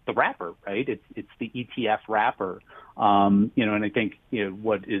is the wrapper, right? It's the ETF wrapper. And I think,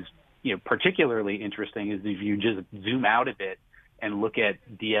 what is, particularly interesting is if you just zoom out a bit and look at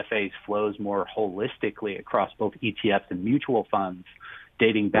DFA's flows more holistically across both ETFs and mutual funds,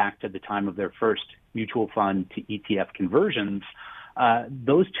 dating back to the time of their first mutual fund to ETF conversions,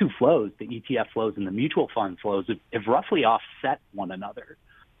 those two flows, the ETF flows and the mutual fund flows, have roughly offset one another.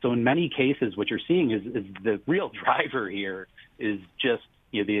 So in many cases, what you're seeing is the real driver here is just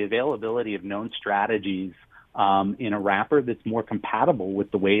the availability of known strategies in a wrapper that's more compatible with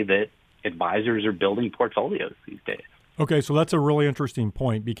the way that advisors are building portfolios these days. Okay, so that's a really interesting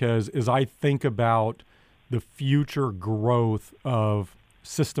point, because as I think about the future growth of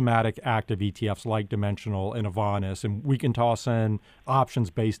systematic active ETFs like Dimensional and Avantis, and we can toss in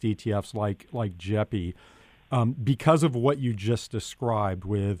options-based ETFs like JEPI, because of what you just described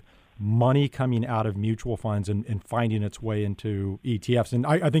with money coming out of mutual funds and finding its way into ETFs. And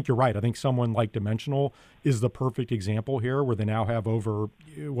I think you're right. I think someone like Dimensional is the perfect example here, where they now have over,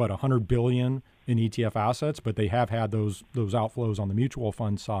 $100 billion in ETF assets, but they have had those outflows on the mutual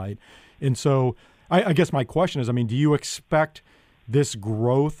fund side. And so I guess my question is, do you expect this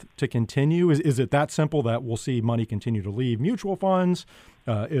growth to continue? Is it that simple that we'll see money continue to leave mutual funds?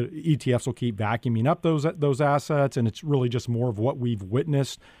 ETFs will keep vacuuming up those assets, and it's really just more of what we've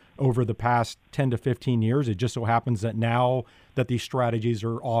witnessed over the past 10 to 15 years. It just so happens that now that these strategies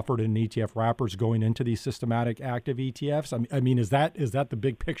are offered in ETF wrappers going into these systematic active ETFs, is that the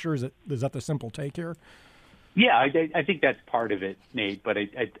big picture? Is that the simple take here? Yeah, I think that's part of it, Nate. But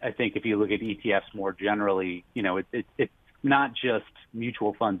I think if you look at ETFs more generally, it's not just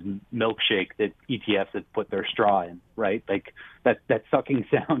mutual funds milkshake that ETFs have put their straw in, right? Like that sucking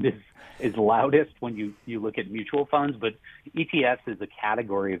sound is loudest when you look at mutual funds, but ETFs is a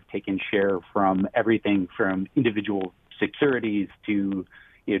category of taking share from everything from individual securities to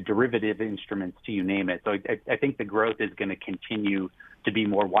derivative instruments to you name it. So I think the growth is going to continue to be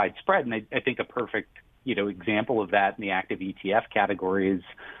more widespread, and I think a perfect example of that in the active ETF category is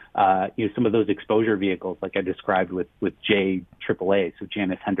some of those exposure vehicles like I described with JAAA, so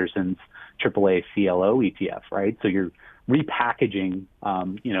Janus Henderson's AAA CLO ETF, right? So you're repackaging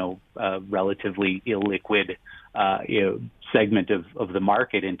a relatively illiquid segment of the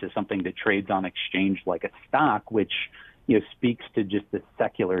market into something that trades on exchange like a stock, which speaks to just the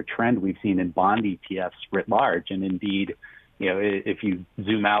secular trend we've seen in bond ETFs writ large. And indeed, if you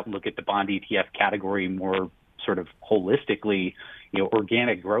zoom out and look at the bond ETF category more sort of holistically,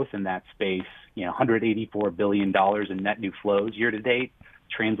 organic growth in that space, $184 billion in net new flows year to date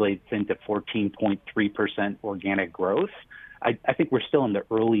translates into 14.3% organic growth. I think we're still in the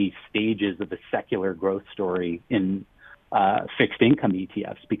early stages of the secular growth story in fixed income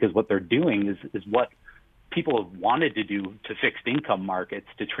ETFs, because what they're doing is what people have wanted to do to fixed income markets,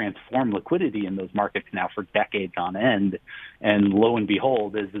 to transform liquidity in those markets now for decades on end. And lo and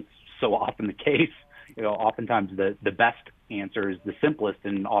behold, as it's so often the case, oftentimes the best answer is the simplest,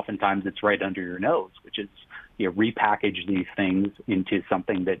 and oftentimes it's right under your nose, which is repackage these things into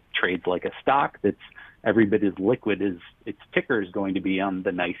something that trades like a stock that's every bit as liquid as its ticker is going to be on the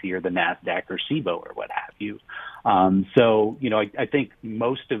NYSE or the NASDAQ or SIBO or what have you. I think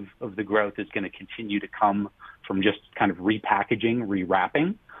most of the growth is going to continue to come from just kind of repackaging,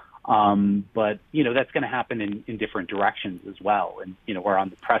 rewrapping. But that's going to happen in different directions as well. And, we're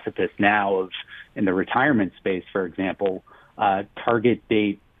on the precipice now of, in the retirement space, for example, target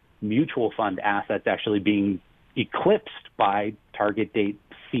date mutual fund assets actually being eclipsed by target date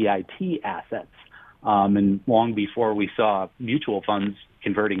CIT assets. And long before we saw mutual funds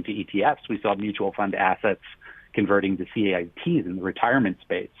converting to ETFs, we saw mutual fund assets converting to CITs in the retirement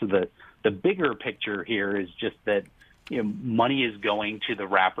space. So the bigger picture here is just that money is going to the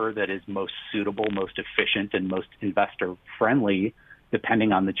wrapper that is most suitable, most efficient, and most investor friendly,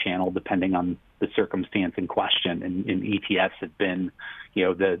 depending on the channel, depending on the circumstance in question. And ETFs have been,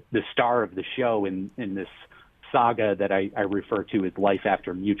 the star of the show in this saga that I refer to as life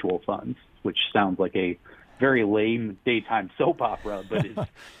after mutual funds, which sounds like a very lame daytime soap opera, but is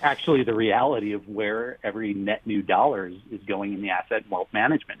actually the reality of where every net new dollar is going in the asset and wealth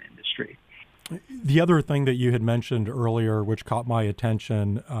management industry. The other thing that you had mentioned earlier, which caught my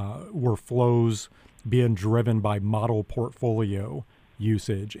attention, were flows being driven by model portfolio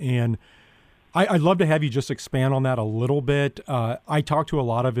usage. And I'd love to have you just expand on that a little bit. I talk to a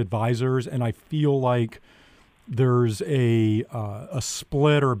lot of advisors, and I feel like there's a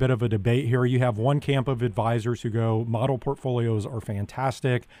split or a bit of a debate here. You have one camp of advisors who go, model portfolios are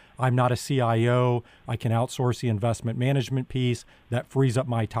fantastic. I'm not a CIO. I can outsource the investment management piece. That frees up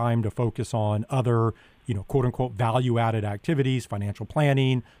my time to focus on other, quote unquote, value added activities, financial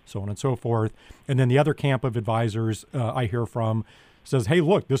planning, so on and so forth. And then the other camp of advisors I hear from says, hey,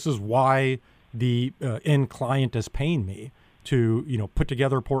 look, this is why the end client is paying me to, put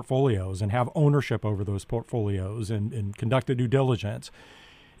together portfolios and have ownership over those portfolios and conduct the due diligence.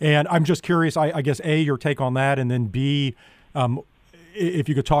 And I'm just curious, I guess, A, your take on that, and then B, if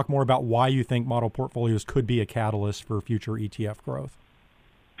you could talk more about why you think model portfolios could be a catalyst for future ETF growth.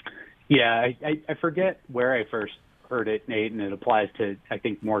 Yeah, I forget where I first heard it, Nate, and it applies to, I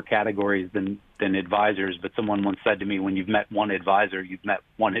think, more categories than advisors. But someone once said to me, when you've met one advisor, you've met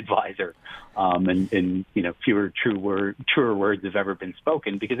one advisor. And fewer truer words have ever been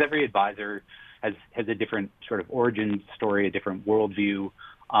spoken, because every advisor has a different sort of origin story, a different worldview,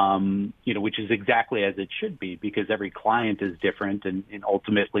 which is exactly as it should be, because every client is different. And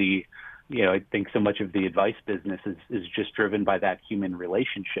ultimately, I think so much of the advice business is just driven by that human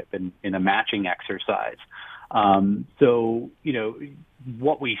relationship in a matching exercise. So,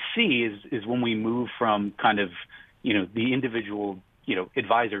 what we see is when we move from kind of, the individual,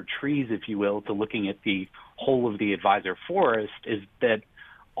 advisor trees, if you will, to looking at the whole of the advisor forest, is that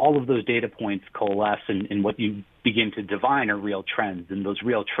all of those data points coalesce and what you begin to divine are real trends. And those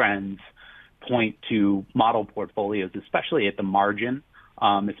real trends point to model portfolios, especially at the margin,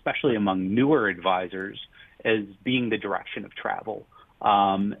 especially among newer advisors, as being the direction of travel.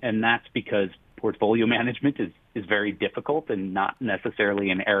 And that's because portfolio management is very difficult and not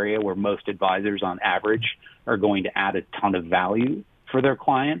necessarily an area where most advisors on average are going to add a ton of value for their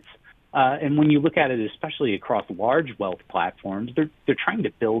clients. And when you look at it, especially across large wealth platforms, they're trying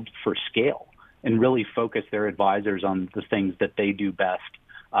to build for scale and really focus their advisors on the things that they do best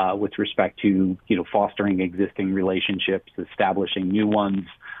with respect to, fostering existing relationships, establishing new ones,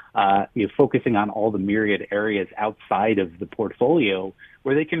 focusing on all the myriad areas outside of the portfolio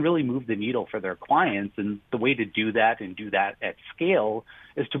where they can really move the needle for their clients. And the way to do that and do that at scale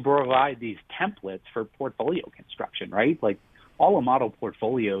is to provide these templates for portfolio construction, right? Like, all a model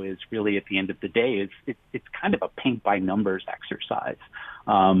portfolio is really, at the end of the day, it's kind of a paint by numbers exercise.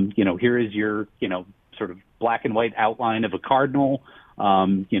 Here is your, sort of black and white outline of a cardinal.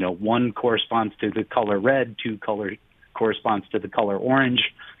 One corresponds to the color red, two corresponds to the color orange.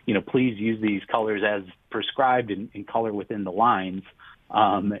 Please use these colors as prescribed and color within the lines.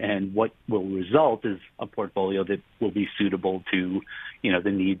 And what will result is a portfolio that will be suitable to,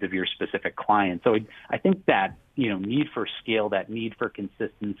 the needs of your specific client. So I think that, need for scale, that need for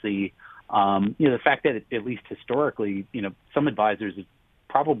consistency, the fact that at least historically, some advisors have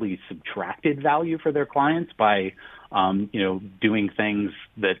probably subtracted value for their clients by, doing things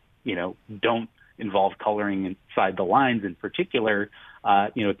that, don't involve coloring inside the lines in particular.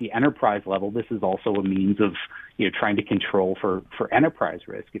 At the enterprise level, this is also a means of, trying to control for enterprise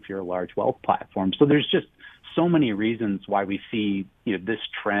risk if you're a large wealth platform. So there's just so many reasons why we see, this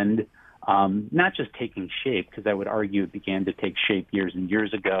trend not just taking shape, because I would argue it began to take shape years and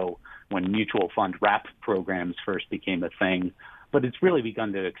years ago when mutual fund wrap programs first became a thing, but it's really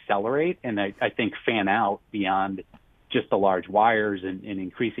begun to accelerate and I think fan out beyond just the large wires and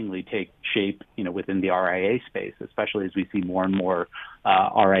increasingly take shape, within the RIA space, especially as we see more and more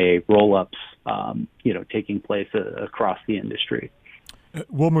RIA roll-ups, taking place across the industry.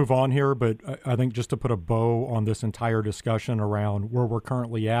 We'll move on here, but I think just to put a bow on this entire discussion around where we're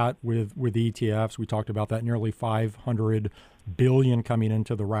currently at with ETFs, we talked about that nearly $500 billion coming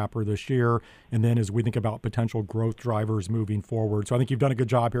into the wrapper this year. And then as we think about potential growth drivers moving forward. So I think you've done a good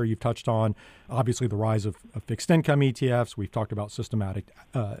job here. You've touched on, obviously, the rise of fixed income ETFs. We've talked about systematic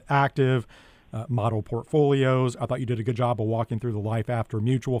active model portfolios. I thought you did a good job of walking through the life after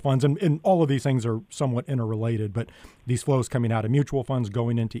mutual funds. And all of these things are somewhat interrelated, but these flows coming out of mutual funds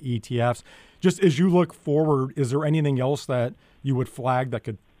going into ETFs. Just as you look forward, is there anything else that you would flag that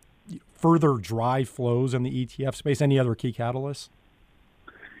could further drive flows in the ETF space? Any other key catalysts?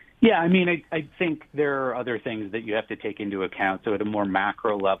 Yeah, I mean, I think there are other things that you have to take into account. So at a more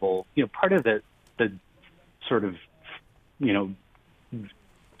macro level, part of the sort of,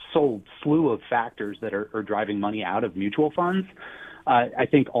 slew of factors that are driving money out of mutual funds, I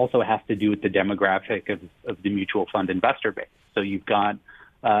think also has to do with the demographic of the mutual fund investor base. So you've got,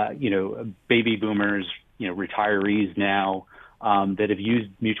 baby boomers, retirees now that have used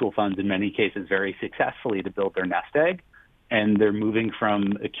mutual funds in many cases very successfully to build their nest egg, and they're moving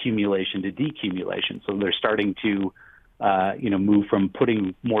from accumulation to decumulation. So they're starting to, move from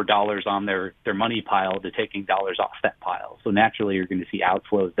putting more dollars on their money pile to taking dollars off that pile. So naturally, you're going to see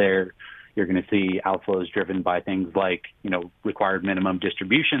outflows there. You're going to see outflows driven by things like, required minimum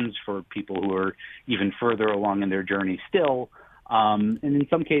distributions for people who are even further along in their journey still. And in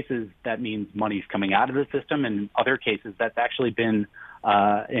some cases, that means money's coming out of the system. And in other cases, that's actually been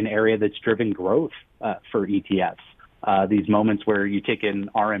an area that's driven growth for ETFs. These moments where you take an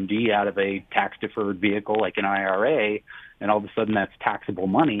RMD out of a tax-deferred vehicle like an IRA, and all of a sudden that's taxable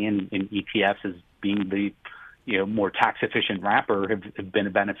money, and ETFs as being the more tax-efficient wrapper have been a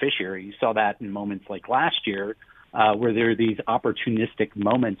beneficiary. You saw that in moments like last year where there are these opportunistic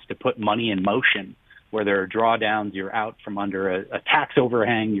moments to put money in motion, where there are drawdowns, you're out from under a tax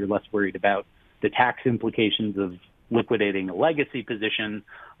overhang, you're less worried about the tax implications of liquidating a legacy position,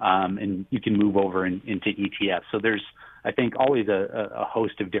 and you can move over into ETFs. So there's, I think, always a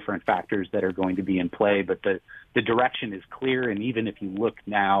host of different factors that are going to be in play, but the direction is clear. And even if you look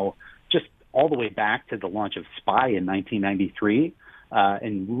now, just all the way back to the launch of SPY in 1993,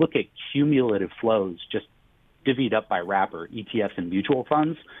 and look at cumulative flows just divvied up by wrapper, ETFs and mutual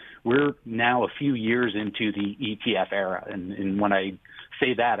funds. We're now a few years into the ETF era. And when I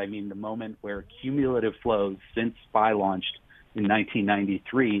say that, I mean the moment where cumulative flows since SPY launched in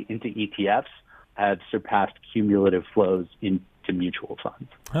 1993 into ETFs have surpassed cumulative flows into mutual funds.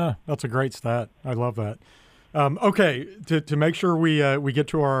 That's a great stat. I love that. Okay, to make sure we get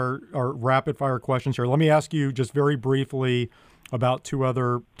to our rapid fire questions here, let me ask you just very briefly about two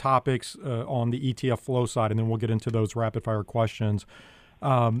other topics on the ETF flow side, and then we'll get into those rapid fire questions.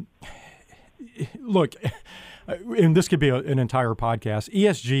 Look, and this could be an entire podcast,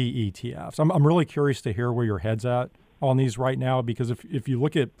 ESG ETFs. I'm really curious to hear where your head's at on these right now, because if you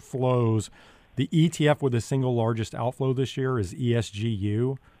look at flows, the ETF with the single largest outflow this year is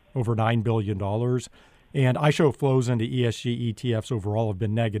ESGU, over $9 billion. And I show flows into ESG ETFs overall have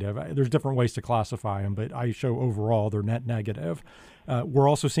been negative. There's different ways to classify them, but I show overall they're net negative. We're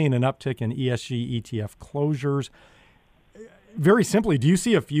also seeing an uptick in ESG ETF closures. Very simply, do you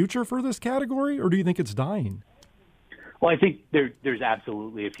see a future for this category, or do you think it's dying? Well, I think there's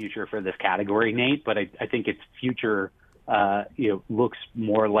absolutely a future for this category, Nate, but I think its future looks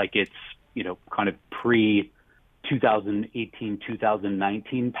more like it's kind of pre-2018,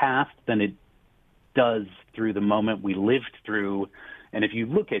 2019 past than it does through the moment we lived through. And if you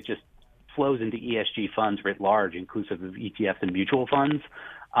look at just flows into ESG funds writ large, inclusive of ETFs and mutual funds,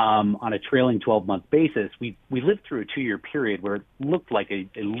 on a trailing 12-month basis, we lived through a 2-year period where it looked like a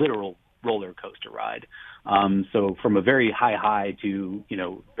literal roller coaster ride. So from a very high to,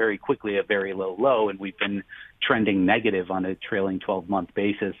 very quickly a very low, and we've been trending negative on a trailing 12-month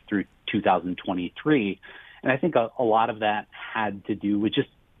basis through 2023. And I think a lot of that had to do with just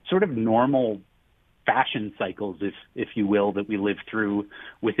sort of normal fashion cycles, if you will, that we lived through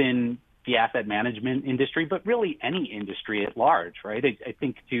within the asset management industry, but really any industry at large, right? I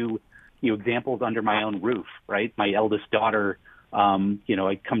think to examples under my own roof, right? My eldest daughter,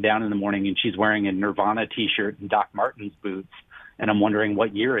 I come down in the morning and she's wearing a Nirvana T-shirt and Doc Martens boots, and I'm wondering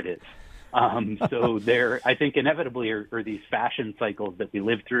what year it is. So there, I think inevitably are these fashion cycles that we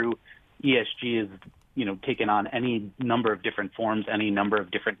live through. ESG is, taken on any number of different forms, any number of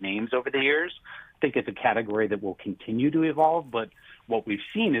different names over the years. I think it's a category that will continue to evolve, but what we've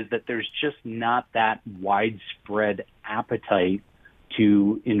seen is that there's just not that widespread appetite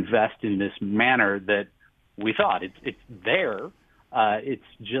to invest in this manner that we thought. It's there. It's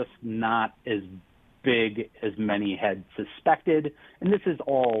just not as big as many had suspected. And this is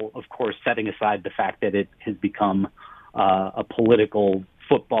all, of course, setting aside the fact that it has become a political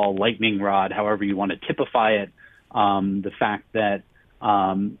football lightning rod, however you want to typify it. The fact that,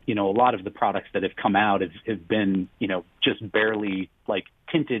 a lot of the products that have come out have been, just barely like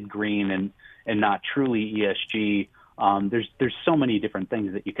tinted green and not truly ESG. There's so many different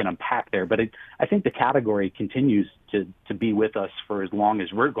things that you can unpack there, but I think the category continues to be with us for as long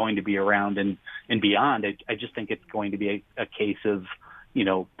as we're going to be around and beyond. I just think it's going to be a case of,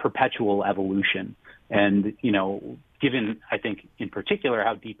 perpetual evolution. And, given, I think, in particular,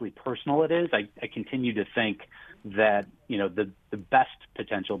 how deeply personal it is, I continue to think that, the best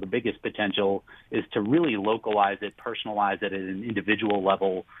potential, the biggest potential is to really localize it, personalize it at an individual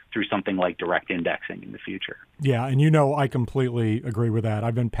level through something like direct indexing in the future. Yeah, and I completely agree with that.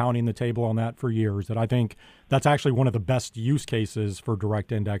 I've been pounding the table on that for years, that I think that's actually one of the best use cases for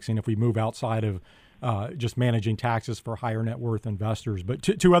direct indexing if we move outside of just managing taxes for higher net worth investors. But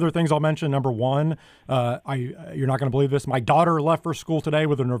two other things I'll mention. Number one, you're not going to believe this. My daughter left for school today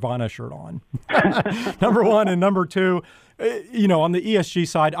with a Nirvana shirt on. Number one. And number two, on the ESG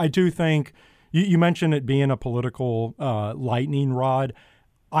side, I do think you mentioned it being a political lightning rod.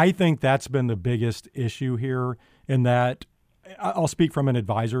 I think that's been the biggest issue here, in that I'll speak from an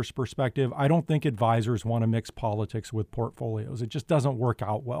advisor's perspective. I don't think advisors want to mix politics with portfolios. It just doesn't work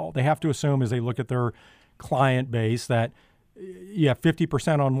out well. They have to assume, as they look at their client base, that you have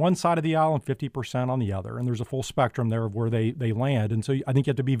 50% on one side of the aisle and 50% on the other. And there's a full spectrum there of where they land. And so I think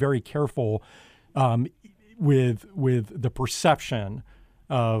you have to be very careful with the perception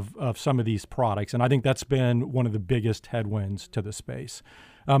of some of these products. And I think that's been one of the biggest headwinds to the space.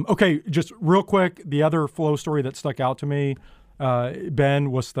 Okay, just real quick, the other flow story that stuck out to me, Ben,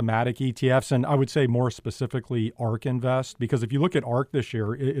 was thematic ETFs, and I would say more specifically ARK Invest, because if you look at ARK this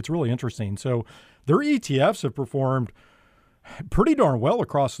year, it's really interesting. So their ETFs have performed pretty darn well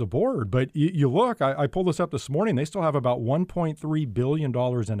across the board, but you look, I pulled this up this morning, they still have about $1.3 billion in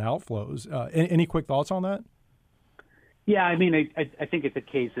outflows. Any quick thoughts on that? Yeah, I mean, I think it's a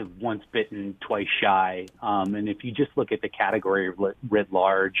case of once bitten, twice shy. And if you just look at the category writ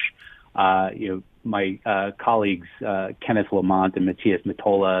large, my colleagues, Kenneth Lamont and Matthias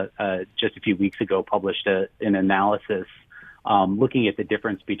Matola, just a few weeks ago published an analysis looking at the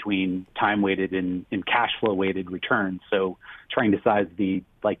difference between time-weighted and cash flow-weighted returns. So trying to size the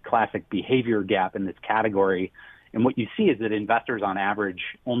classic behavior gap in this category. And what you see is that investors on average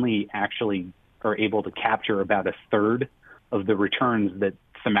only actually are able to capture about a third of the returns that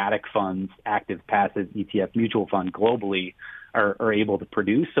thematic funds, active, passive, ETF, mutual fund globally are able to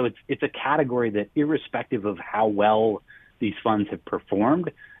produce. So it's a category that, irrespective of how well these funds have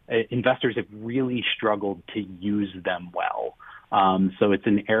performed, investors have really struggled to use them well. So it's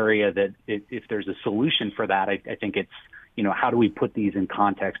an area that if there's a solution for that, I think it's, how do we put these in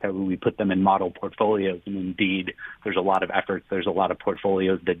context? How do we put them in model portfolios? And indeed, there's a lot of efforts. There's a lot of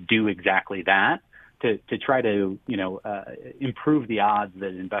portfolios that do exactly that to try to, improve the odds that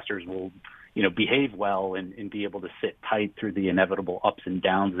investors will, behave well and be able to sit tight through the inevitable ups and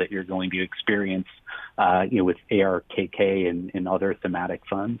downs that you're going to experience, with ARKK and other thematic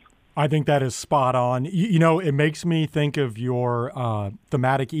funds. I think that is spot on. It makes me think of your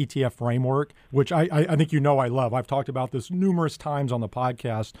thematic ETF framework, which I think I love. I've talked about this numerous times on the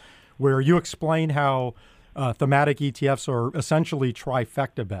podcast, where you explain how thematic ETFs are essentially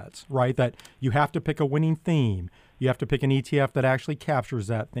trifecta bets, right? That you have to pick a winning theme. You have to pick an ETF that actually captures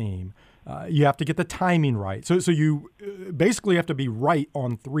that theme. You have to get the timing right. So you basically have to be right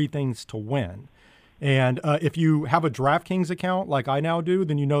on three things to win. And if you have a DraftKings account like I now do,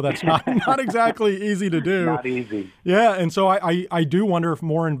 then that's not exactly easy to do. Not easy. Yeah, and so I do wonder if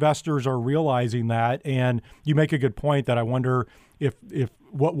more investors are realizing that. And you make a good point that I wonder if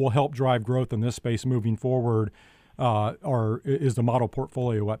what will help drive growth in this space moving forward is the model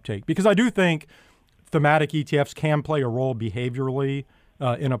portfolio uptake. Because I do think thematic ETFs can play a role behaviorally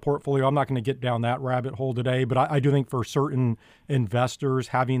in a portfolio. I'm not going to get down that rabbit hole today, but I do think for certain investors,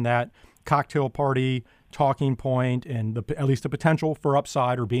 having that cocktail party talking point and at least the potential for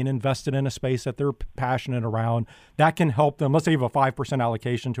upside or being invested in a space that they're passionate around, that can help them. Let's say you have a 5%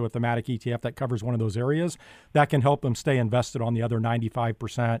 allocation to a thematic ETF that covers one of those areas. That can help them stay invested on the other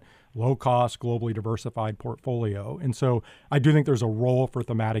 95% low-cost, globally diversified portfolio. And so I do think there's a role for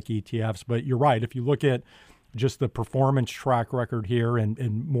thematic ETFs, but you're right. If you look at just the performance track record here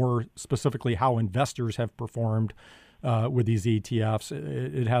and more specifically how investors have performed with these ETFs,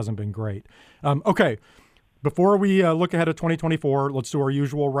 it hasn't been great. Okay, before we look ahead at 2024, let's do our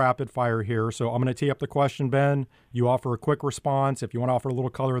usual rapid fire here. So I'm going to tee up the question, Ben. You offer a quick response. If you want to offer a little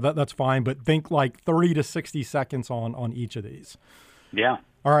color, that's fine, but think 30 to 60 seconds on each of these. Yeah.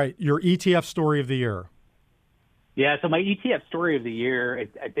 All right, your ETF story of the year. Yeah, so my ETF story of the year,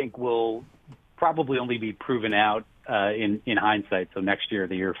 I think will probably only be proven out in hindsight. So next year,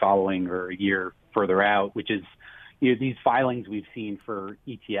 the year following, or a year further out, which is, these filings we've seen for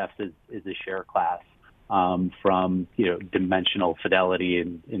ETFs is a share class from, Dimensional, Fidelity,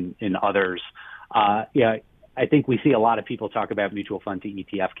 and others. I think we see a lot of people talk about mutual fund to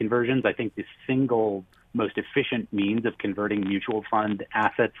ETF conversions. I think the single most efficient means of converting mutual fund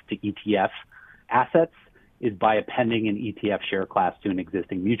assets to ETF assets is by appending an ETF share class to an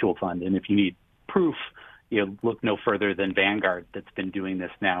existing mutual fund. And if you need proof, look no further than Vanguard, that's been doing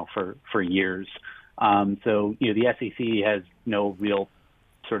this now for years. So, the SEC has no real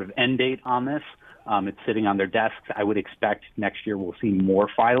sort of end date on this. It's sitting on their desks. I would expect next year we'll see more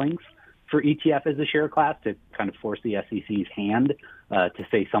filings for ETF as a share class to kind of force the SEC's hand to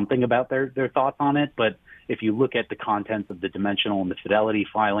say something about their thoughts on it. But if you look at the contents of the Dimensional and the Fidelity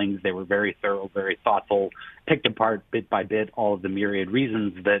filings, they were very thorough, very thoughtful, picked apart bit by bit all of the myriad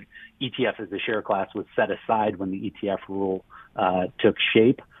reasons that ETF as a share class was set aside when the ETF rule took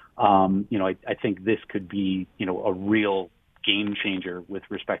shape. I think this could be, a real game changer with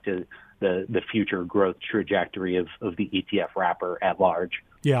respect to the future growth trajectory of the ETF wrapper at large.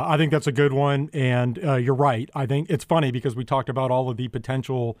 Yeah, I think that's a good one. And you're right. I think it's funny because we talked about all of the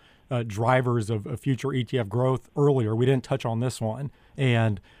potential drivers of future ETF growth earlier. We didn't touch on this one.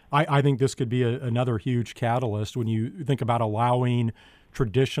 And I think this could be another huge catalyst when you think about allowing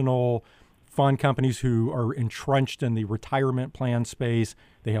traditional fund companies who are entrenched in the retirement plan space.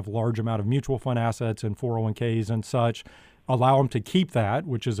 They have large amount of mutual fund assets and 401ks and such. Allow them to keep that,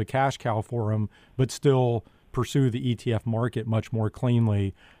 which is a cash cow for them, but still pursue the ETF market much more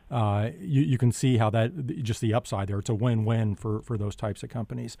cleanly. You can see how that, just the upside there, it's a win-win for those types of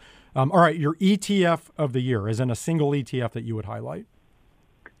companies. All right, your ETF of the year, as in a single ETF that you would highlight.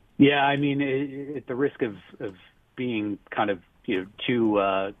 Yeah, I mean, at the risk of being kind of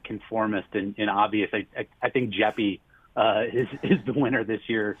too conformist and obvious, I think JEPI is the winner this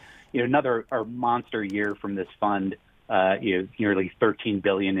year. Another monster year from this fund. Nearly $13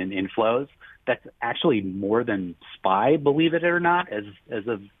 billion in inflows. That's actually more than SPY, believe it or not, as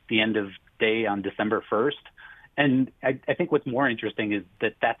of the end of day on December 1st. And I think what's more interesting is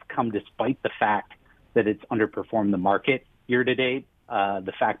that that's come despite the fact that it's underperformed the market year to date.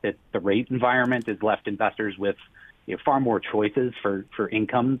 The fact that the rate environment has left investors with far more choices for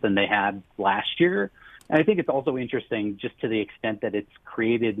income than they had last year. And I think it's also interesting just to the extent that it's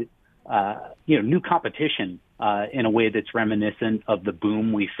created new competition in a way that's reminiscent of the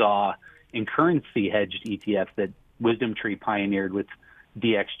boom we saw in currency hedged ETFs that Wisdom Tree pioneered with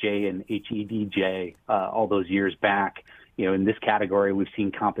DXJ and HEDJ all those years back. In this category, we've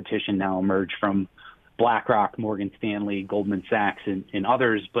seen competition now emerge from BlackRock, Morgan Stanley, Goldman Sachs, and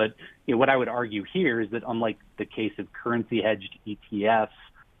others. But what I would argue here is that unlike the case of currency hedged ETFs,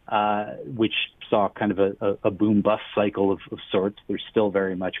 which saw kind of a boom bust cycle of sorts, they're still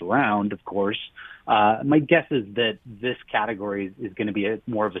very much around, of course. My guess is that this category is going to be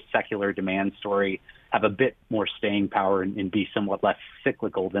more of a secular demand story, have a bit more staying power, and be somewhat less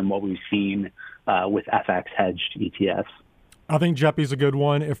cyclical than what we've seen with FX hedged ETFs. I think JEPI's a good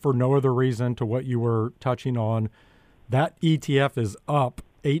one, if for no other reason to what you were touching on. That ETF is up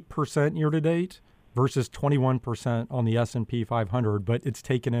 8% year to date versus 21% on the S&P 500, but it's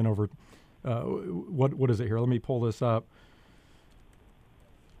taken in over, what is it here? Let me pull this up.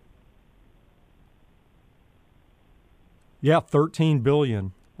 Yeah, $13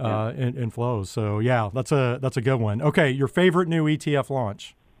 billion in flows. So yeah, that's a good one. Okay, your favorite new ETF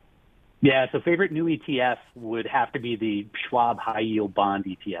launch? Yeah, so favorite new ETF would have to be the Schwab High Yield Bond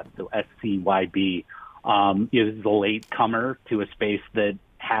ETF, so SCYB. This is a late comer to a space that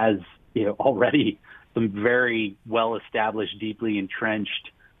has already some very well established, deeply entrenched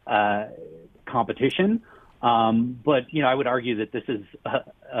competition. But I would argue that this is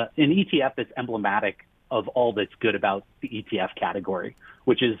an ETF that's emblematic of all that's good about the ETF category,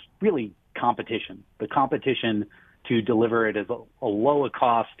 which is really competition. The competition to deliver it as a low a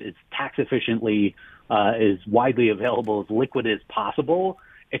cost, as tax efficiently, as widely available, as liquid as possible,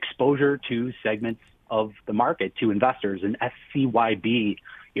 exposure to segments of the market, to investors. And SCYB,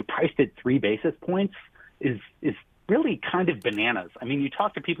 priced at 3 basis points, is really kind of bananas. I mean, you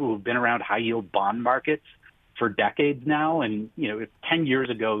talk to people who've been around high yield bond markets for decades now, and if 10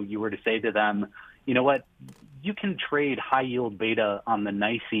 years ago you were to say to them, you know what, you can trade high yield beta on the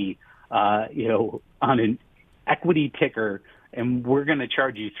NYSE, on an equity ticker, and we're going to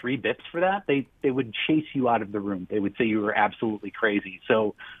charge you 3 bips for that, they would chase you out of the room. They would say you were absolutely crazy.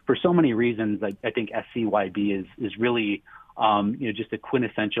 So for so many reasons, I think SCYB is really just a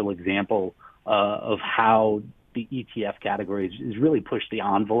quintessential example of how the ETF category has really pushed the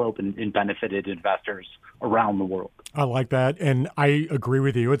envelope and benefited investors around the world. I like that. And I agree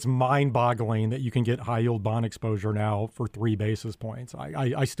with you. It's mind-boggling that you can get high-yield bond exposure now for 3 basis points.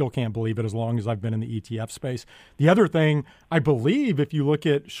 I still can't believe it as long as I've been in the ETF space. The other thing, I believe if you look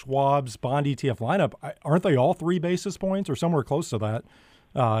at Schwab's bond ETF lineup, aren't they all 3 basis points or somewhere close to that?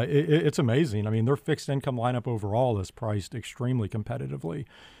 It's amazing. I mean, their fixed income lineup overall is priced extremely competitively.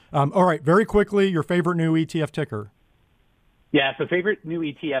 All right, very quickly, your favorite new ETF ticker? Yeah, so favorite new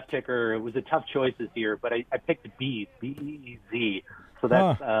ETF ticker, it was a tough choice this year, but I picked BEEZ, B-E-E-Z. So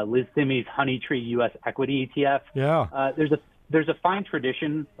that's Liz Simmy's Honeytree U.S. Equity ETF. Yeah. There's a fine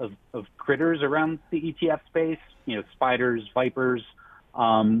tradition of critters around the ETF space, spiders, vipers.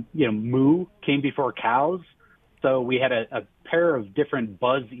 Moo came before cows. So we had a pair of different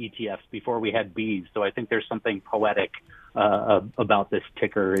buzz ETFs before we had bees. So I think there's something poetic about this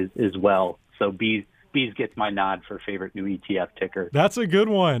ticker as well. So bees gets my nod for favorite new ETF ticker. That's a good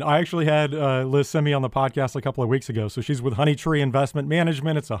one. I actually had Liz Simmy on the podcast a couple of weeks ago. So she's with Honeytree Investment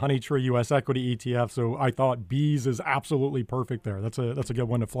Management. It's a Honeytree U.S. Equity ETF. So I thought bees is absolutely perfect there. That's a good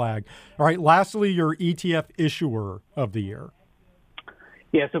one to flag. All right. Lastly, your ETF issuer of the year.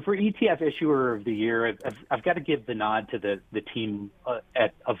 Yeah, so for ETF issuer of the year, I've got to give the nod to the team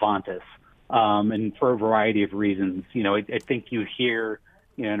at Avantis, and for a variety of reasons. I think you hear,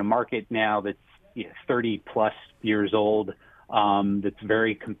 in a market now that's 30 plus years old, that's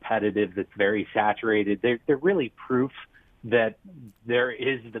very competitive, that's very saturated. They're really proof that there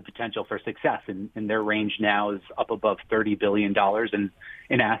is the potential for success, and their range now is up above $30 billion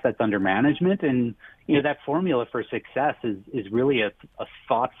in assets under management. And that formula for success is really a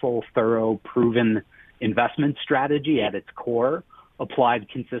thoughtful, thorough, proven investment strategy at its core, applied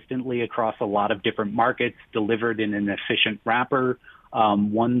consistently across a lot of different markets, delivered in an efficient wrapper,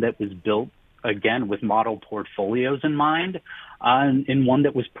 one that was built, again, with model portfolios in mind, and one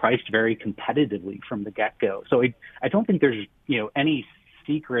that was priced very competitively from the get-go. So I don't think there's any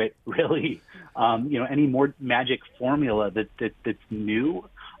secret, really, any more magic formula that's new.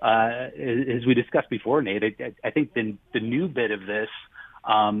 as we discussed before, Nate, I think the new bit of this,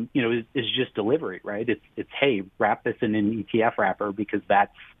 is just delivery, right? It's hey, wrap this in an ETF wrapper because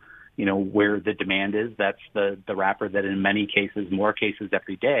that's, where the demand is. That's the wrapper that in many cases, more cases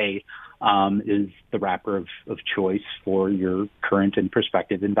every day, is the wrapper of choice for your current and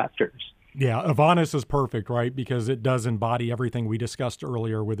prospective investors. Yeah, Avanis is perfect, right? Because it does embody everything we discussed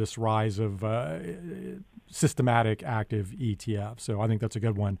earlier with this rise of systematic active ETF. So I think that's a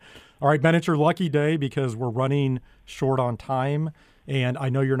good one. All right, Ben, it's your lucky day because we're running short on time. And I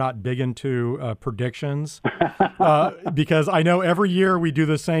know you're not big into predictions because I know every year we do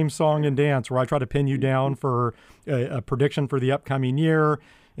the same song and dance where I try to pin you down for a prediction for the upcoming year.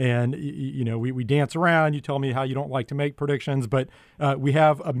 And, we dance around. You tell me how you don't like to make predictions, but we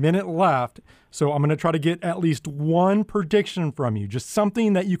have a minute left. So I'm going to try to get at least one prediction from you, just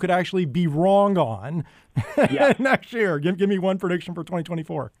something that you could actually be wrong on next year. Give me one prediction for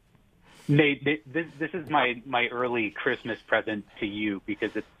 2024. Nate, this is my early Christmas present to you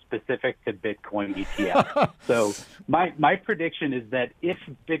because it's specific to Bitcoin ETF. So my prediction is that if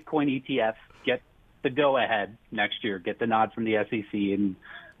Bitcoin ETFs get the go-ahead next year, get the nod from the SEC, and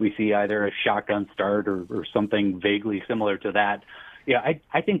we see either a shotgun start or something vaguely similar to that,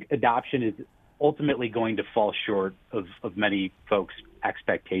 I think adoption is ultimately going to fall short of many folks'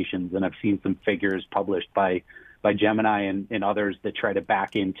 expectations. And I've seen some figures published by Gemini and others that try to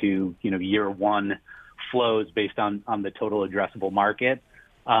back into, year one flows based on the total addressable market.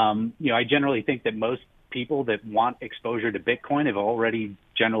 I generally think that most people that want exposure to Bitcoin have already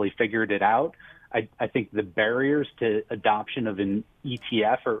generally figured it out. I think the barriers to adoption of an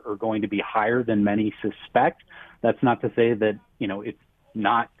ETF are going to be higher than many suspect. That's not to say that, it's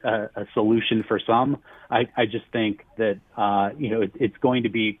not a solution for some. I just think that, it's going to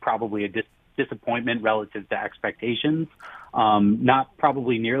be probably a disappointment relative to expectations. Not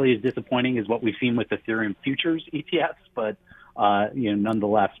probably nearly as disappointing as what we've seen with Ethereum futures ETFs, but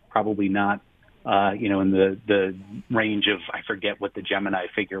nonetheless probably not in the range of, I forget what the Gemini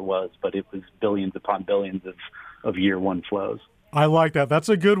figure was, but it was billions upon billions of year one flows. I like that. That's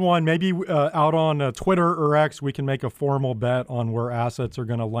a good one. Maybe out on Twitter or X, we can make a formal bet on where assets are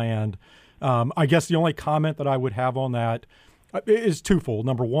going to land. I guess the only comment that I would have on that is twofold.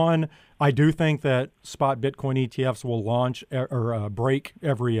 Number one, I do think that spot Bitcoin ETFs will launch or break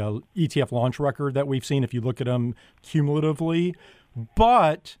every ETF launch record that we've seen if you look at them cumulatively.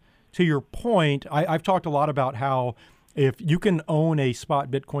 But to your point, I've talked a lot about how if you can own a spot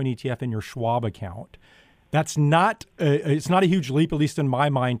Bitcoin ETF in your Schwab account, that's not it's not a huge leap, at least in my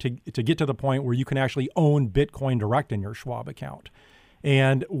mind, to get to the point where you can actually own Bitcoin direct in your Schwab account.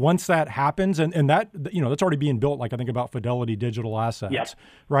 And once that happens, and that, that's already being built, like I think about Fidelity Digital Assets,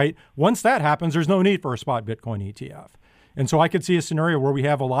 right? Once that happens, there's no need for a spot Bitcoin ETF. And so I could see a scenario where we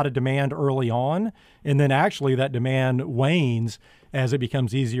have a lot of demand early on, and then actually that demand wanes as it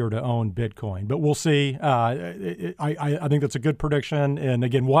becomes easier to own Bitcoin. But we'll see. I think that's a good prediction. And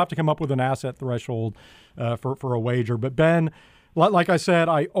again, we'll have to come up with an asset threshold for a wager. But Ben, like I said,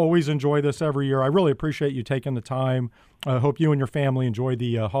 I always enjoy this every year. I really appreciate you taking the time. I hope you and your family enjoy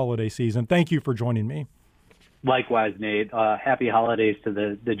the holiday season. Thank you for joining me. Likewise, Nate. Happy holidays to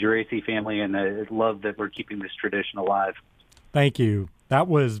the Geraci family, and I love that we're keeping this tradition alive. Thank you. That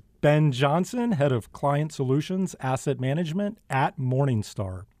was Ben Johnson, Head of Client Solutions Asset Management at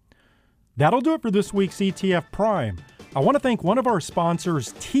Morningstar. That'll do it for this week's ETF Prime. I want to thank one of our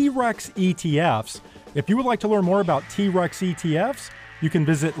sponsors, T-Rex ETFs. If you would like to learn more about T-Rex ETFs, you can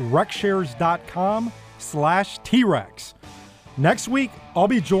visit rexshares.com/T-Rex. Next week, I'll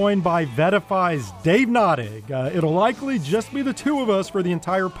be joined by VettaFi's Dave Nottig. It'll likely just be the two of us for the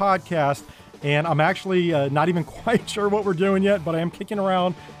entire podcast, and I'm actually not even quite sure what we're doing yet, but I am kicking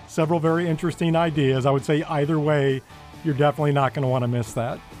around several very interesting ideas. I would say either way, you're definitely not going to want to miss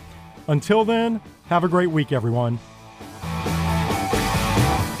that. Until then, have a great week, everyone.